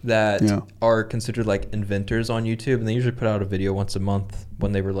that Yeah. are considered like inventors on YouTube, and they usually put out a video once a month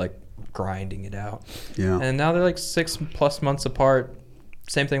when they were like grinding it out. Yeah. And now they're like 6+ months apart.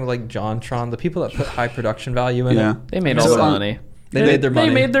 Same thing with like JonTron, the people that put high production value in Yeah. it. They made So, all the money. They made their money.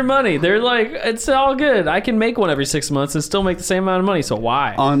 They made their money. They're like, it's all good. I can make one every 6 months and still make the same amount of money. So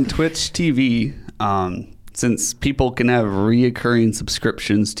why? On Twitch TV, since people can have reoccurring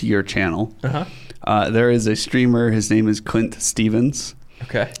subscriptions to your channel, there is a streamer. His name is Clint Stevens.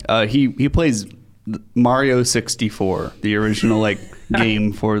 Okay. He plays Mario 64, the original like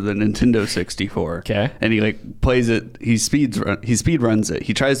game for the Nintendo 64. Okay. And he like plays it. He speed runs it.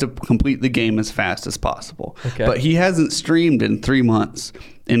 He tries to complete the game as fast as possible. Okay. But he hasn't streamed in 3 months,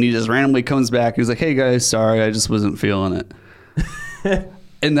 and he just randomly comes back. He's like, "Hey guys, sorry, I just wasn't feeling it."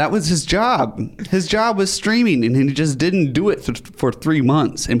 And that was his job. His job was streaming, and he just didn't do it for 3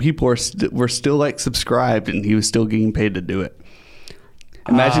 months. And people were still like subscribed, and he was still getting paid to do it.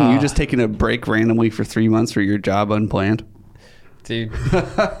 Imagine you just taking a break randomly for 3 months for your job unplanned. Dude.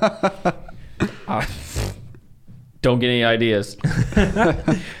 Don't get any ideas. Dude,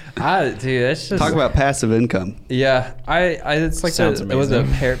 that's just Talk about passive income. yeah. It's like Sounds it was a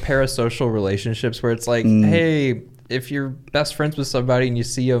amazing. parasocial relationships where it's like, hey, if you're best friends with somebody and you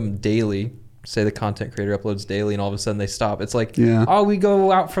see them daily, say the content creator uploads daily and all of a sudden they stop. It's like, Yeah. oh, we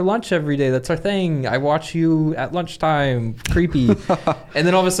go out for lunch every day. That's our thing. I watch you at lunchtime. Creepy. And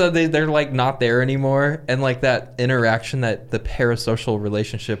then all of a sudden they're like not there anymore. And like that interaction, that the parasocial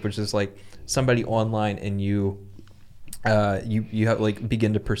relationship, which is like somebody online and you have like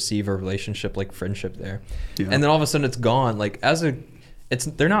begin to perceive a relationship like friendship there. Yeah. And then all of a sudden it's gone. Like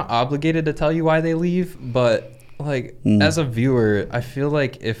they're not obligated to tell you why they leave, but like as a viewer, I feel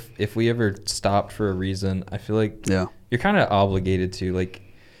like if we ever stopped for a reason, I feel like you're kind of obligated to, like,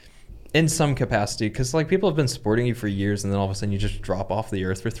 in some capacity, because like people have been supporting you for years and then all of a sudden you just drop off the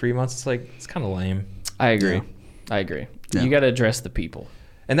earth for 3 months. It's like, it's kind of lame. I agree. Yeah. I agree. Yeah. You got to address the people.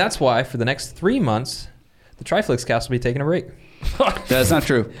 And that's why for the next 3 months, the Triflix cast will be taking a break. That's not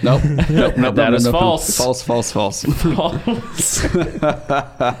true. Nope. That is false. False.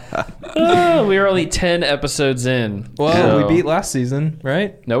 We were only 10 episodes in. Well, so- we beat last season,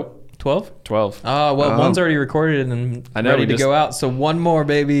 right? Nope. 12? 12. Oh, well, one's already recorded and I know, ready we to just- go out. So one more,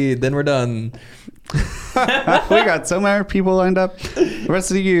 baby. Then we're done. We got so many people lined up. The rest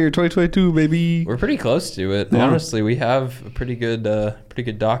of the year, 2022, baby. We're pretty close to it. Yeah. Honestly, we have a pretty good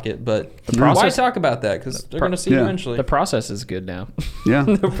docket. But process- why talk about that? Because they're going to see it Yeah. eventually. The process is good now. Yeah.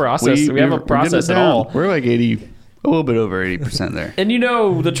 The process. We have a we're getting process it at down. all. We're like 80, a little bit over 80% there. And you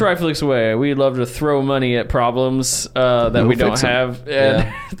know the Triflix way. We love to throw money at problems that We'll we don't fix 'em. have.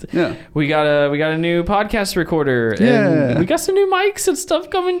 Yeah. Yeah. We got a new podcast recorder. Yeah. And we got some new mics and stuff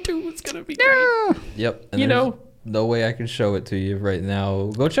coming too. It's gonna be great. Yep. And You there's know. no way I can show it to you right now.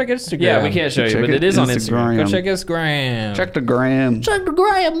 Go check Instagram. Yeah, we can't show you, Check but it, it is on Instagram. Go check Instagram. Check the gram. Check the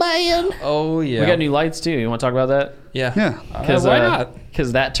gram, man. Oh, yeah. We got new lights too. You want to talk about that? Yeah. Yeah. Why not?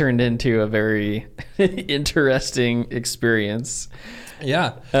 Because that turned into a very interesting experience.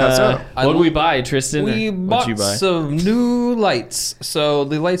 Yeah. What did we buy, Tristan? We Or what'd bought you buy? some new lights. So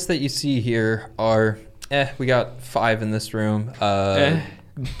the lights that you see here are, we got 5 in this room.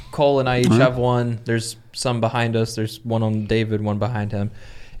 Cole and I each have one. There's some behind us. There's one on David, one behind him.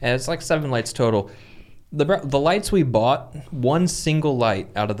 And it's like 7 lights total. The lights we bought, one single light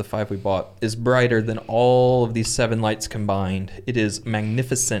out of the 5 we bought is brighter than all of these 7 lights combined. It is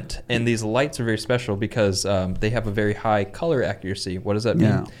magnificent. And these lights are very special because they have a very high color accuracy. What does that mean?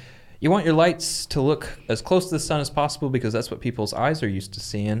 Yeah. You want your lights to look as close to the sun as possible because that's what people's eyes are used to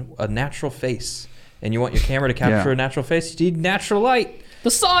seeing, a natural face. And you want your camera to capture a natural face, you need natural light.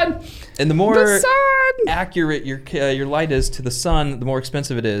 The sun. And the more accurate your light is to the sun, the more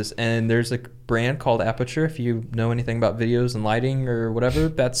expensive it is. And there's a brand called Aperture. If you know anything about videos and lighting or whatever,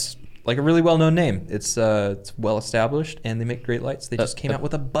 that's like a really well-known name. It's well established, and they make great lights. They just came out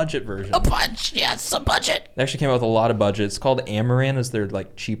with a budget version. A budget. Yes, a budget. They actually came out with a lot of budget. It's called Amaran, is their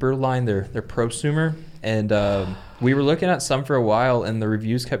like cheaper line, their prosumer. And we were looking at some for a while, and the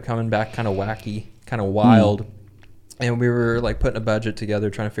reviews kept coming back kind of wacky, kind of wild. And we were like putting a budget together,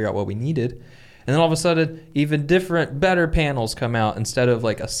 trying to figure out what we needed. And then all of a sudden, even different, better panels come out. Instead of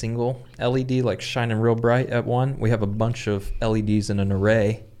like a single LED, like shining real bright at one, we have a bunch of LEDs in an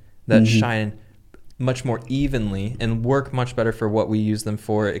array that shine much more evenly and work much better for what we use them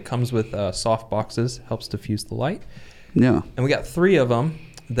for. It comes with soft boxes, helps diffuse the light. Yeah. And we got 3 of them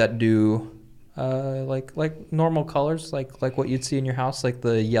that do like normal colors, like what you'd see in your house, like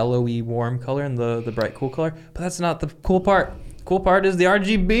the yellowy warm color and the bright cool color. But that's not the cool part. Cool part is the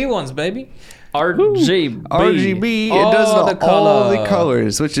RGB ones, baby. RGB. RGB, it All does the all the color.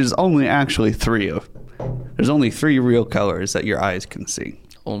 colors, which is only actually 3 of. There's only 3 real colors that your eyes can see.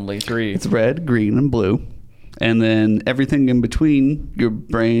 Only 3. It's red, green, and blue. And then everything in between, your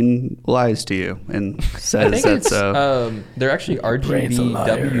brain lies to you and I says think that's they're actually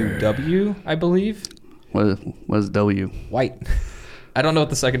RGBWW, I believe. was W. White. I don't know what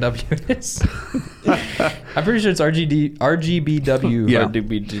the second W is. I'm pretty sure it's RGBW. Yeah.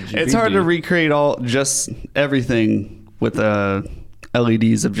 RGB. It's hard to recreate just everything with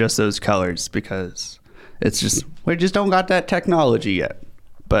LEDs of just those colors because we just don't got that technology yet.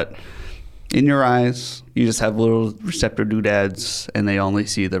 But in your eyes, you just have little receptor doodads, and they only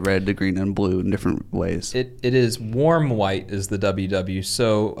see the red, the green, and blue in different ways. It is warm white is the WW.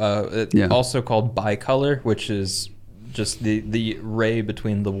 So it's also called bicolor, which is just the ray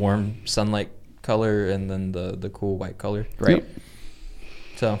between the warm sunlight color and then the cool white color. Right. Yep.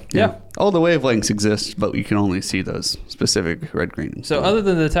 So Yeah. All the wavelengths exist, but you can only see those specific red, green, and So blue. other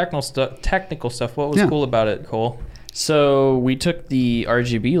than the technical stuff, what was cool about it, Cole? So we took the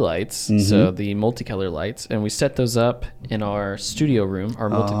RGB lights, so the multicolor lights, and we set those up in our studio room, our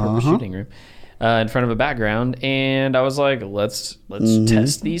multi-purpose shooting room. in front of a background, and I was like, let's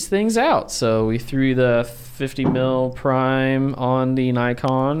test these things out. So we threw the 50 mil prime on the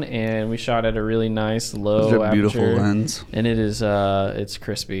Nikon, and we shot at a really nice low It's a aperture. beautiful lens. And it is it's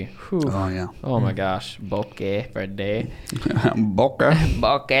crispy. Whew. Oh yeah. Oh my gosh, bokeh for a day. Bokeh.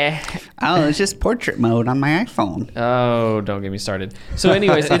 Bokeh. Oh, it's just portrait mode on my iPhone. Oh, don't get me started. So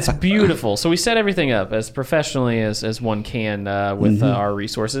anyways, it's beautiful. So we set everything up as professionally as one can with our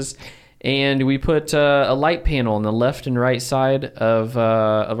resources. And we put a light panel on the left and right side of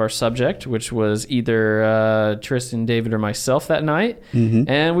our subject, which was either Tristan, David, or myself that night.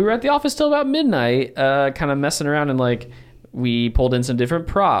 And we were at the office till about midnight, kind of messing around, and like we pulled in some different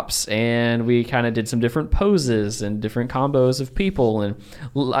props, and we kind of did some different poses and different combos of people and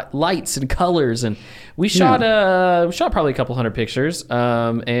lights and colors. And we shot probably a couple hundred pictures,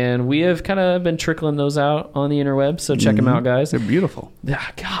 and we have kind of been trickling those out on the interweb. So check them out, guys. They're beautiful.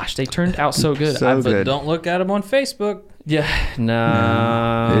 Gosh, they turned out so good. So But good. don't look at them on Facebook.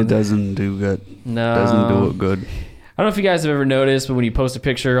 No. It doesn't do good. No. Doesn't do it good. I don't know if you guys have ever noticed, but when you post a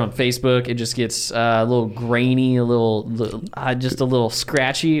picture on Facebook, it just gets a little grainy, just a little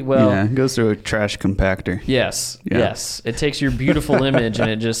scratchy. Well, Yeah, it goes through a trash compactor. yes. Yeah. It takes your beautiful image and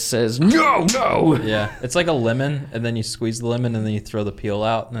it just says, no. Yeah, it's like a lemon, and then you squeeze the lemon, and then you throw the peel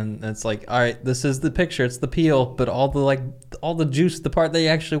out, and then it's like, all right, this is the picture. It's the peel, but all the juice, the part that you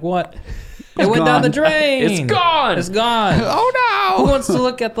actually want, it went down the gone. drain. It's gone. It's gone. Oh Who no! wants to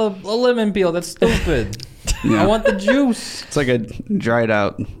look at the lemon peel? That's stupid. Yeah. I want the juice. It's like a dried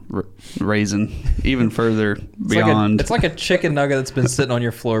out raisin, even further beyond. It's like a chicken nugget that's been sitting on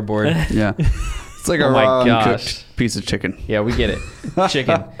your floorboard. Yeah. It's like a Oh my raw gosh. uncooked piece of chicken. Yeah, we get it.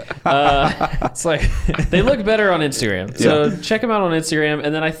 Chicken. It's like They look better on Instagram. So check them out on Instagram.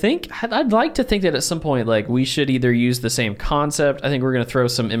 And then I think, I'd like to think that at some point, like, we should either use the same concept. I think we're going to throw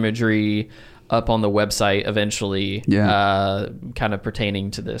some imagery up on the website eventually, kind of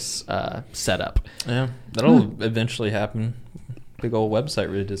pertaining to this setup. yeah, that'll eventually happen. Big old website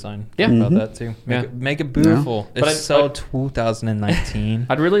redesign. Yeah. Think about that too. Yeah. Make it beautiful. But It's so 2019.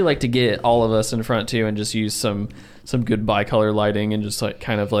 I'd really like to get all of us in front too and just use some good bicolor lighting and just like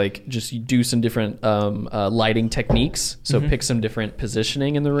kind of like just do some different lighting techniques. So pick some different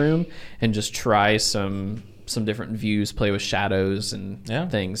positioning in the room and just try some different views, play with shadows and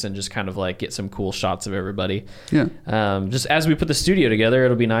things, and just kind of like get some cool shots of everybody. Yeah. Just as we put the studio together,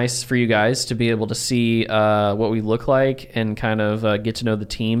 it'll be nice for you guys to be able to see what we look like and kind of get to know the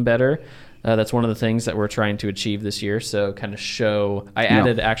team better. That's one of the things that we're trying to achieve this year. So kind of I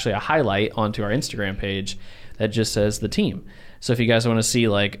added actually a highlight onto our Instagram page that just says the team. So if you guys want to see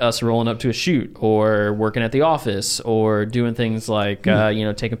like us rolling up to a shoot or working at the office or doing things like,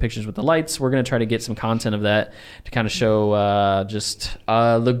 taking pictures with the lights, we're going to try to get some content of that to kind of show just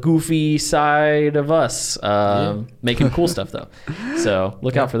the goofy side of us making cool stuff though. So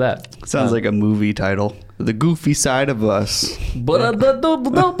look out for that. Sounds like a movie title. The Goofy Side of Us.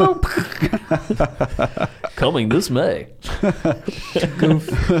 Coming this May.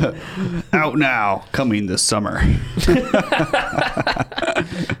 Out now. Coming this summer.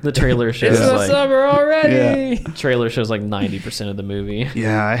 The trailer shows It's the like summer already. trailer shows like 90% of the movie.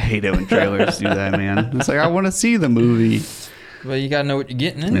 Yeah, I hate it when trailers do that, man. It's like, I want to see the movie. Well, you gotta know what you're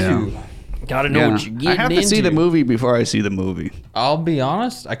getting into. Yeah. Gotta know what you're getting I have to see into. the movie before I see the movie. I'll be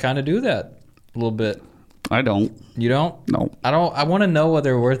honest, I kind of do that a little bit. I don't. You don't? No. I don't. I want to know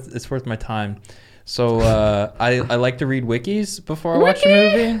whether it's worth my time. So I like to read wikis before I watch a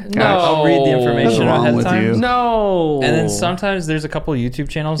movie. No. I'll read the information What's wrong ahead of with time. you? No. And then sometimes there's a couple of YouTube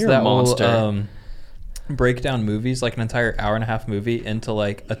channels You're a that monster. will break down movies, like an entire hour-and-a-half movie, into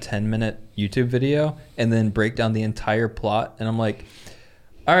like a 10-minute YouTube video, and then break down the entire plot. And I'm like,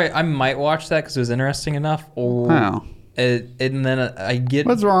 all right, I might watch that because it was interesting enough. Or Wow. and then I get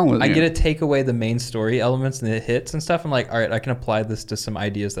What's wrong with I you? get to take away the main story elements and the hits and stuff. I'm like, all right, I can apply this to some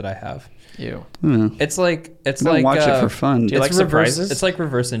ideas that I have. you. Yeah. It's like Don't watch it for fun. Do you like reverse, surprises? It's like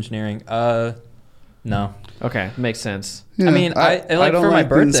reverse engineering. No. Okay, makes sense. Yeah, I mean, I like don't for my being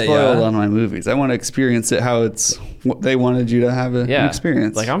birthday, spoiled yeah. on my movies. I want to experience it how it's what they wanted you to have an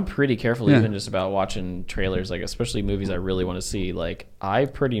experience. Like I'm pretty careful Yeah. even just about watching trailers, like especially movies I really want to see. Like I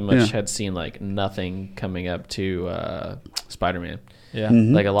pretty much had seen like nothing coming up to Spider-Man. Yeah.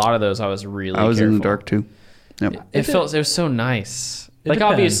 Like a lot of those I was really I was careful. in the dark too. Yep. It was so nice. It Like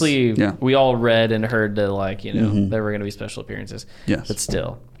depends. obviously Yeah. we all read and heard that like, there were going to be special appearances. Yes. But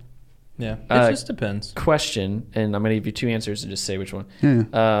still. Yeah. It just depends. Question, and I'm going to give you two answers and just say which one. Yeah.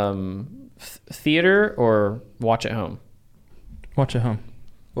 Theater or watch at home? Watch at home.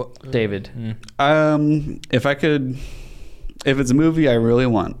 Well, David. If it's a movie I really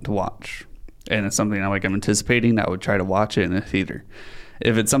want to watch, and it's something I'm anticipating, I would try to watch it in a theater.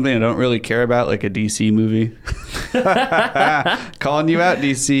 If it's something I don't really care about, like a DC movie, calling you out,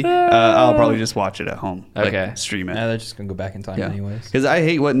 DC, I'll probably just watch it at home. Okay. Stream it. Yeah, they're just gonna go back in time anyways. Because I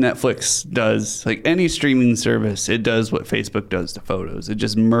hate what Netflix does. Like any streaming service, it does what Facebook does to photos. It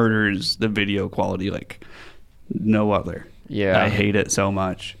just murders the video quality like no other. Yeah. I hate it so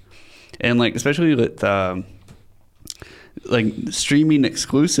much. And like especially with like streaming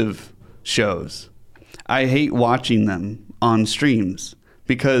exclusive shows, I hate watching them on streams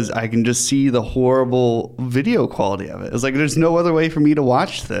because I can just see the horrible video quality of it. It's like there's no other way for me to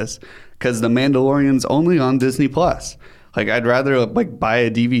watch this because The Mandalorian's only on Disney Plus. Like I'd rather like buy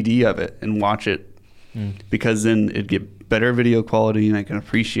a DVD of it and watch it because then it'd get better video quality and I can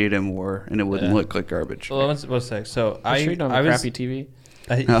appreciate it more and it wouldn't look like garbage. Well, let's say so. I'm sure you don't have a crappy TV.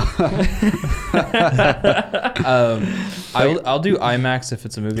 I'll do IMAX if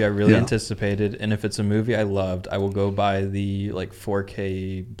it's a movie I really anticipated, and if it's a movie I loved, I will go buy the like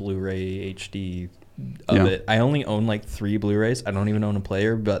 4K Blu-ray HD of it. I only own like 3 Blu-rays. I don't even own a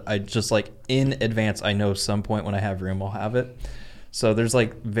player, but I just like in advance I know some point when I have room I'll have it. So there's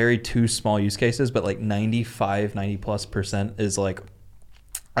like very 2 small use cases, but like 90+% is like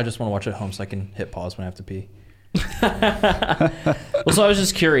I just want to watch it at home so I can hit pause when I have to pee. Well, so I was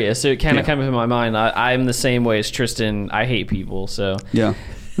just curious. It kind of came in my mind. I'm the same way as Tristan. I hate people. So yeah,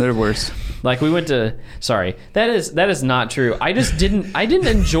 they're worse. Like we went to. Sorry, that is not true. I just didn't. I didn't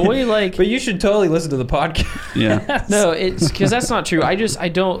enjoy like. But you should totally listen to the podcast. Yeah. No, it's because that's not true. I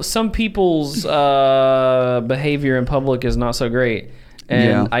don't. Some people's behavior in public is not so great,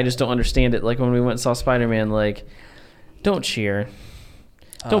 and I just don't understand it. Like when we went and saw Spider-Man, like, don't cheer,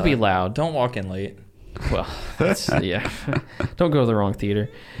 don't be loud, Don't walk in late. Well, that's, yeah. Don't go to the wrong theater.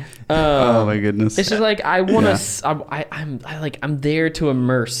 Oh my goodness! It's just like I want to. I'm there to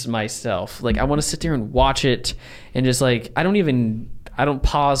immerse myself. Like I want to sit there and watch it, and just like I don't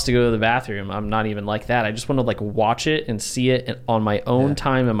pause to go to the bathroom. I'm not even like that. I just want to like watch it and see it on my own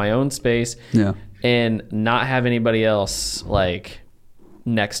time in my own space. Yeah. And not have anybody else like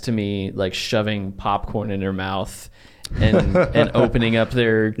next to me like shoving popcorn in their mouth. and opening up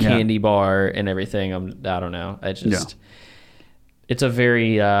their candy bar and everything. I don't know. It's a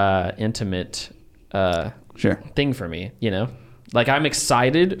very intimate thing for me, you know? Like I'm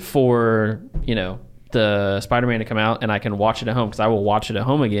excited for, you know, the Spider-Man to come out and I can watch it at home because I will watch it at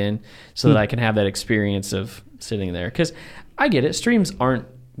home again so that I can have that experience of sitting there. Because I get it. Streams aren't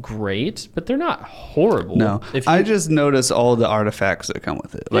great, but they're not horrible. No, I just notice all the artifacts that come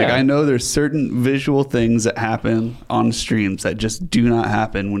with it. Like I know there's certain visual things that happen on streams that just do not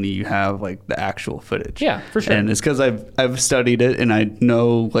happen when you have like the actual footage. Yeah, for sure. And it's because I've studied it and I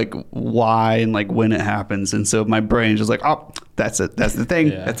know like why and like when it happens, and so my brain's just like, oh, that's it. That's the thing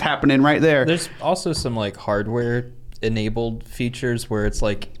that's happening right there. There's also some like hardware enabled features where it's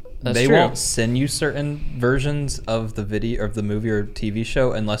like That's they true. won't send you certain versions of the video of the movie or TV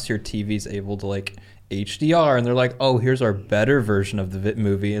show unless your TV's able to like HDR, and they're like, oh, here's our better version of the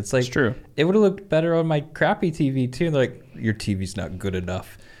movie. It's like, It's true. It would have looked better on my crappy TV too. And they're like, your TV's not good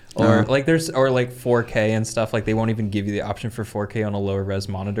enough. Or like there's like 4K and stuff. Like they won't even give you the option for 4K on a lower res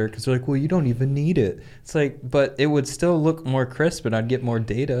monitor because they're like, well, you don't even need it. It's like, but it would still look more crisp and I'd get more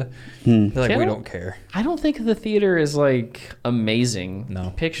data. They're like, we don't care. I don't think the theater is like amazing.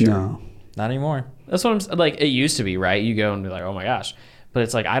 No. Picture. No. Not anymore. That's what I'm like. It used to be, right? You go and be like, oh my gosh. But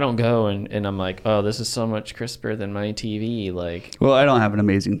it's like I don't go and I'm like, oh, this is so much crisper than my TV. Like, Well, I don't have an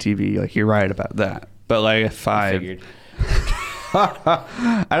amazing TV. Like you're right about that. But like if I figured.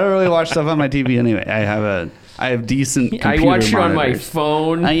 I don't really watch stuff on my TV anyway. I have decent computer I watch it on my monitors.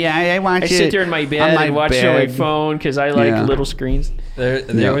 phone. I watch I it. sit there in my bed and watch it on my phone because I like little screens.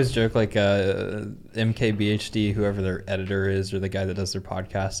 They always joke like MKBHD, whoever their editor is or the guy that does their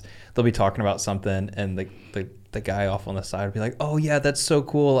podcast, they'll be talking about something and the guy off on the side will be like, oh yeah, that's so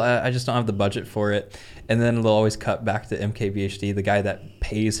cool. I just don't have the budget for it. And then they'll always cut back to MKBHD, the guy that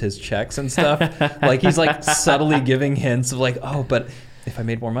pays his checks and stuff. Like he's like subtly giving hints of like, oh, but if I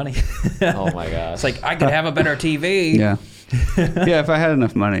made more money. Oh my gosh. It's like, I could have a better TV. Yeah. Yeah, if I had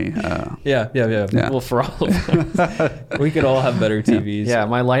enough money. Yeah. Well, for all of us. We could all have better TVs. Yeah,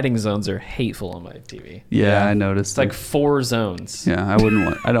 my lighting zones are hateful on my TV. Yeah, I noticed. It's like 4 zones. Yeah, I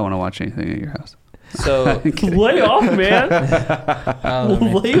don't want to watch anything at your house. So lay off, man.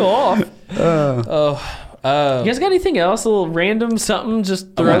 Lay off. You guys got anything else? A little random something?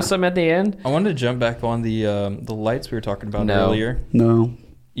 Just throw something at the end? I wanted to jump back on the lights we were talking about earlier. No.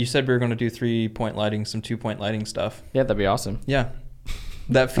 You said we were going to do 3-point lighting, some 2-point lighting stuff. Yeah, that'd be awesome. Yeah.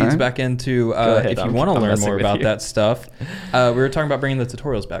 That feeds back into, ahead, if you want to learn messing more with about you. that stuff, we were talking about bringing the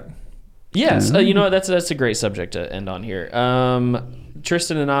tutorials back. Yes, you know, that's a great subject to end on here.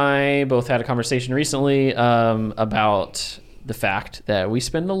 Tristan and I both had a conversation recently about the fact that we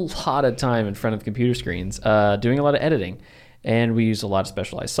spend a lot of time in front of computer screens doing a lot of editing, and we use a lot of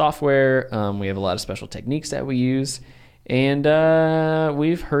specialized software. We have a lot of special techniques that we use, and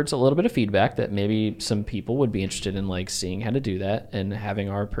we've heard a little bit of feedback that maybe some people would be interested in like seeing how to do that and having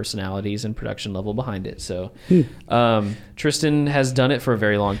our personalities and production level behind it. So Tristan has done it for a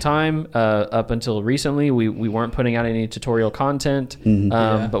very long time. Up until recently, we weren't putting out any tutorial content,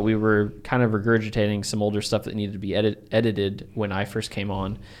 but we were kind of regurgitating some older stuff that needed to be edited when I first came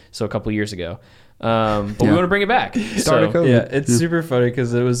on, so a couple years ago. But we want to bring it back. It's super funny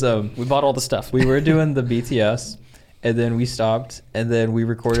because it was we bought all the stuff. We were doing the BTS, and then we stopped, and then we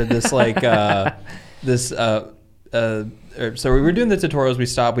recorded this like so we were doing the tutorials. We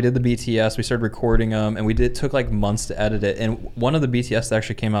stopped. We did the BTS. We started recording them, and took like months to edit it. And one of the BTS that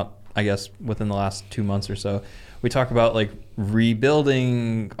actually came out, I guess, within the last 2 months or so. We talk about like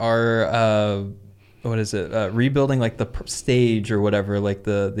rebuilding our rebuilding like the stage or whatever, like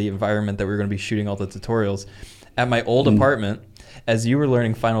the environment that we were going to be shooting all the tutorials at my old apartment. As you were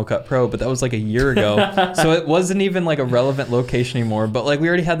learning Final Cut Pro, but that was like a year ago. So it wasn't even like a relevant location anymore. But like we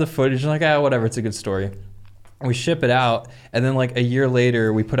already had the footage and like, whatever, it's a good story. We ship it out, and then like a year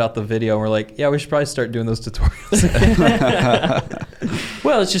later, we put out the video, and we're like, we should probably start doing those tutorials again.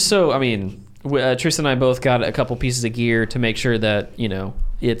 Well, it's just so, I mean, Tristan and I both got a couple pieces of gear to make sure that, you know,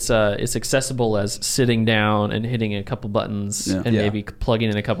 it's accessible as sitting down and hitting a couple buttons and maybe plugging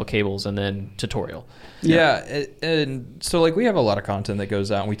in a couple cables and then tutorial. And so like we have a lot of content that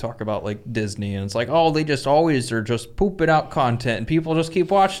goes out, and we talk about like Disney, and it's like, they just always are just pooping out content and people just keep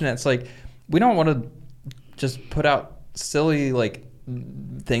watching it. It's like, we don't want to just put out silly like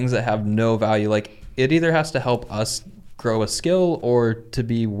things that have no value. Like it either has to help us grow a skill or to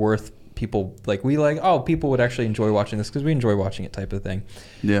be worth people like we like, people would actually enjoy watching this because we enjoy watching it type of thing.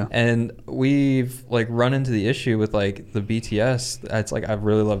 Yeah. And we've like run into the issue with like the BTS. It's like I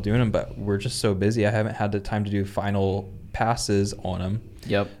really love doing them, but we're just so busy. I haven't had the time to do final passes on them.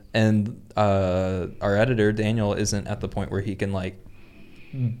 Yep. And our editor Daniel isn't at the point where he can like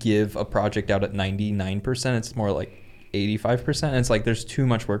give a project out at 99%. It's more like 85%. And it's like there's too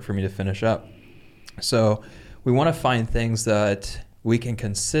much work for me to finish up. So we want to find things that we can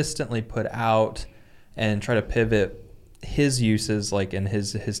consistently put out and try to pivot his uses, like in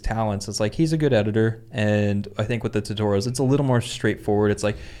his talents. It's like he's a good editor, and I think with the tutorials it's a little more straightforward. It's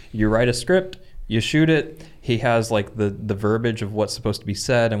like you write a script, you shoot it, he has like the verbiage of what's supposed to be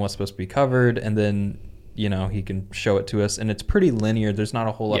said and what's supposed to be covered, and then you know he can show it to us, and it's pretty linear. There's not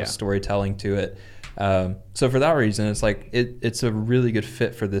a whole lot of storytelling to it. So for that reason, it's like it's a really good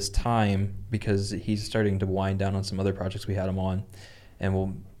fit for this time because he's starting to wind down on some other projects we had him on,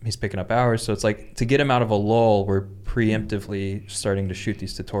 and he's picking up hours. So it's like to get him out of a lull, we're preemptively starting to shoot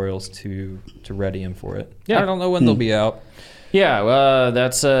these tutorials to ready him for it. I don't know when they'll be out. Yeah,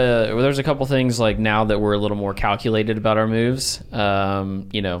 that's there's a couple things like now that we're a little more calculated about our moves.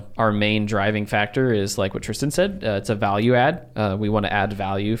 You know, our main driving factor is like what Tristan said. It's a value add. We want to add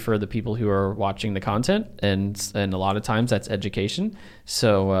value for the people who are watching the content, and a lot of times that's education.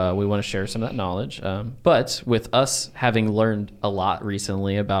 So we want to share some of that knowledge. But with us having learned a lot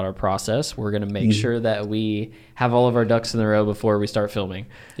recently about our process, we're going to make sure that we have all of our ducks in a row before we start filming.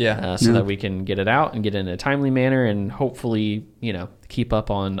 So that we can get it out and get it in a timely manner and hopefully, you know, keep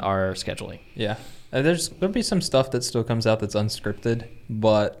up on our scheduling. Yeah. There'll be some stuff that still comes out that's unscripted,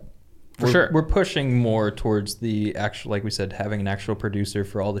 but we're pushing more towards the actual, like we said, having an actual producer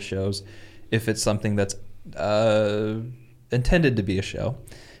for all the shows if it's something that's intended to be a show.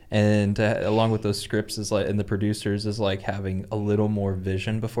 And along with those scripts is like, and the producers is like having a little more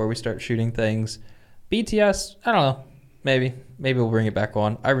vision before we start shooting things. BTS, I don't know. Maybe we'll bring it back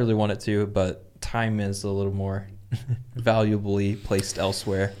on. I really want it to, but time is a little more valuably placed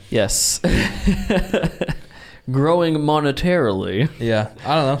elsewhere. Yes. Growing monetarily. Yeah.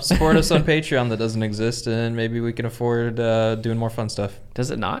 I don't know. Support us on Patreon that doesn't exist, and maybe we can afford doing more fun stuff.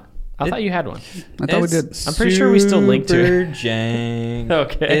 Does it not? I thought you had one. I thought we did. I'm pretty sure we still link to it. Jank.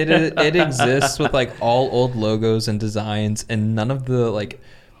 Okay. It exists with like all old logos and designs, and none of the like.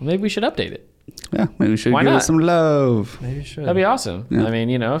 Well, maybe we should update it. Yeah, maybe we should give us some love. Maybe we should. That'd be awesome. Yeah. I mean,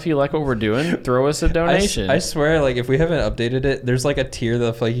 you know, if you like what we're doing, throw us a donation. I swear, like if we haven't updated it, there's like a tier that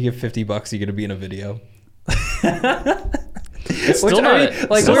if like you give $50, you're gonna be in a video. It's still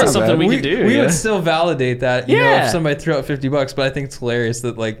not something we could do. We yeah. would still validate that, you know, Yeah. if somebody threw out $50. But I think it's hilarious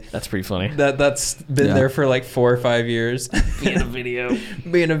that like That's pretty funny. that's been there for like 4 or 5 years. Being a video.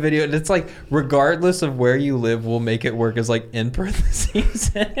 Being a video, and it's like regardless of where you live, we'll make it work as like in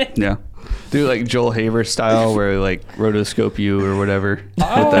parentheses. Yeah. Do like Joel Haver style where like rotoscope you or whatever.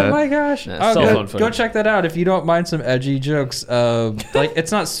 Oh my gosh! Yeah, Oh, cell go, phone footage. go check that out if you don't mind some edgy jokes. Like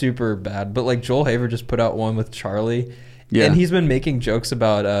it's not super bad, but like Joel Haver just put out one with Charlie, Yeah. and he's been making jokes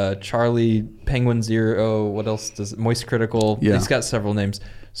about Charlie, Penguin Zero. What else does Moist Critical? Yeah. He's got several names.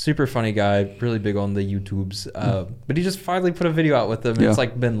 Super funny guy, really big on the YouTubes. But he just finally put a video out with them. And Yeah. It's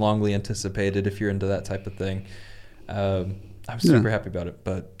like been longly anticipated if you're into that type of thing. I'm super happy about it.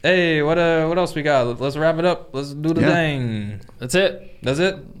 But hey, what else we got? Let's wrap it up. Let's do the thing. That's it. That's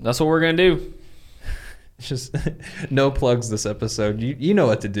it. That's what we're going to do. It's just no plugs this episode. You know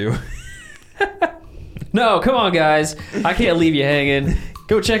what to do. No, come on, guys. I can't leave you hanging.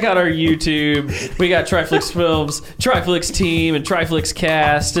 Go check out our YouTube. We got Triflix Films, Triflix Team, and Triflix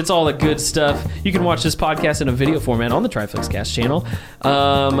Cast. It's all the good stuff. You can watch this podcast in a video format on the Triflix Cast channel.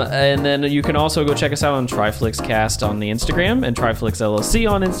 And then you can also go check us out on Triflix Cast on the Instagram and Triflix LLC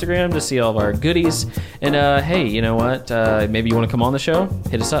on Instagram to see all of our goodies. And hey, you know what? Maybe you want to come on the show?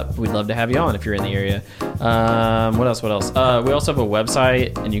 Hit us up. We'd love to have you on if you're in the area. What else? We also have a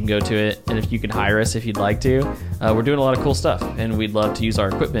website, and you can go to it. And if you can hire us if you'd like to. We're doing a lot of cool stuff, and we'd love to use our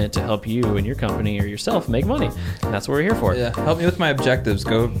equipment to help you and your company or yourself make money. And that's what we're here for. Yeah, help me with my objectives.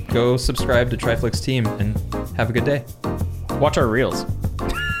 Go subscribe to Triflix Team and have a good day. Watch our reels.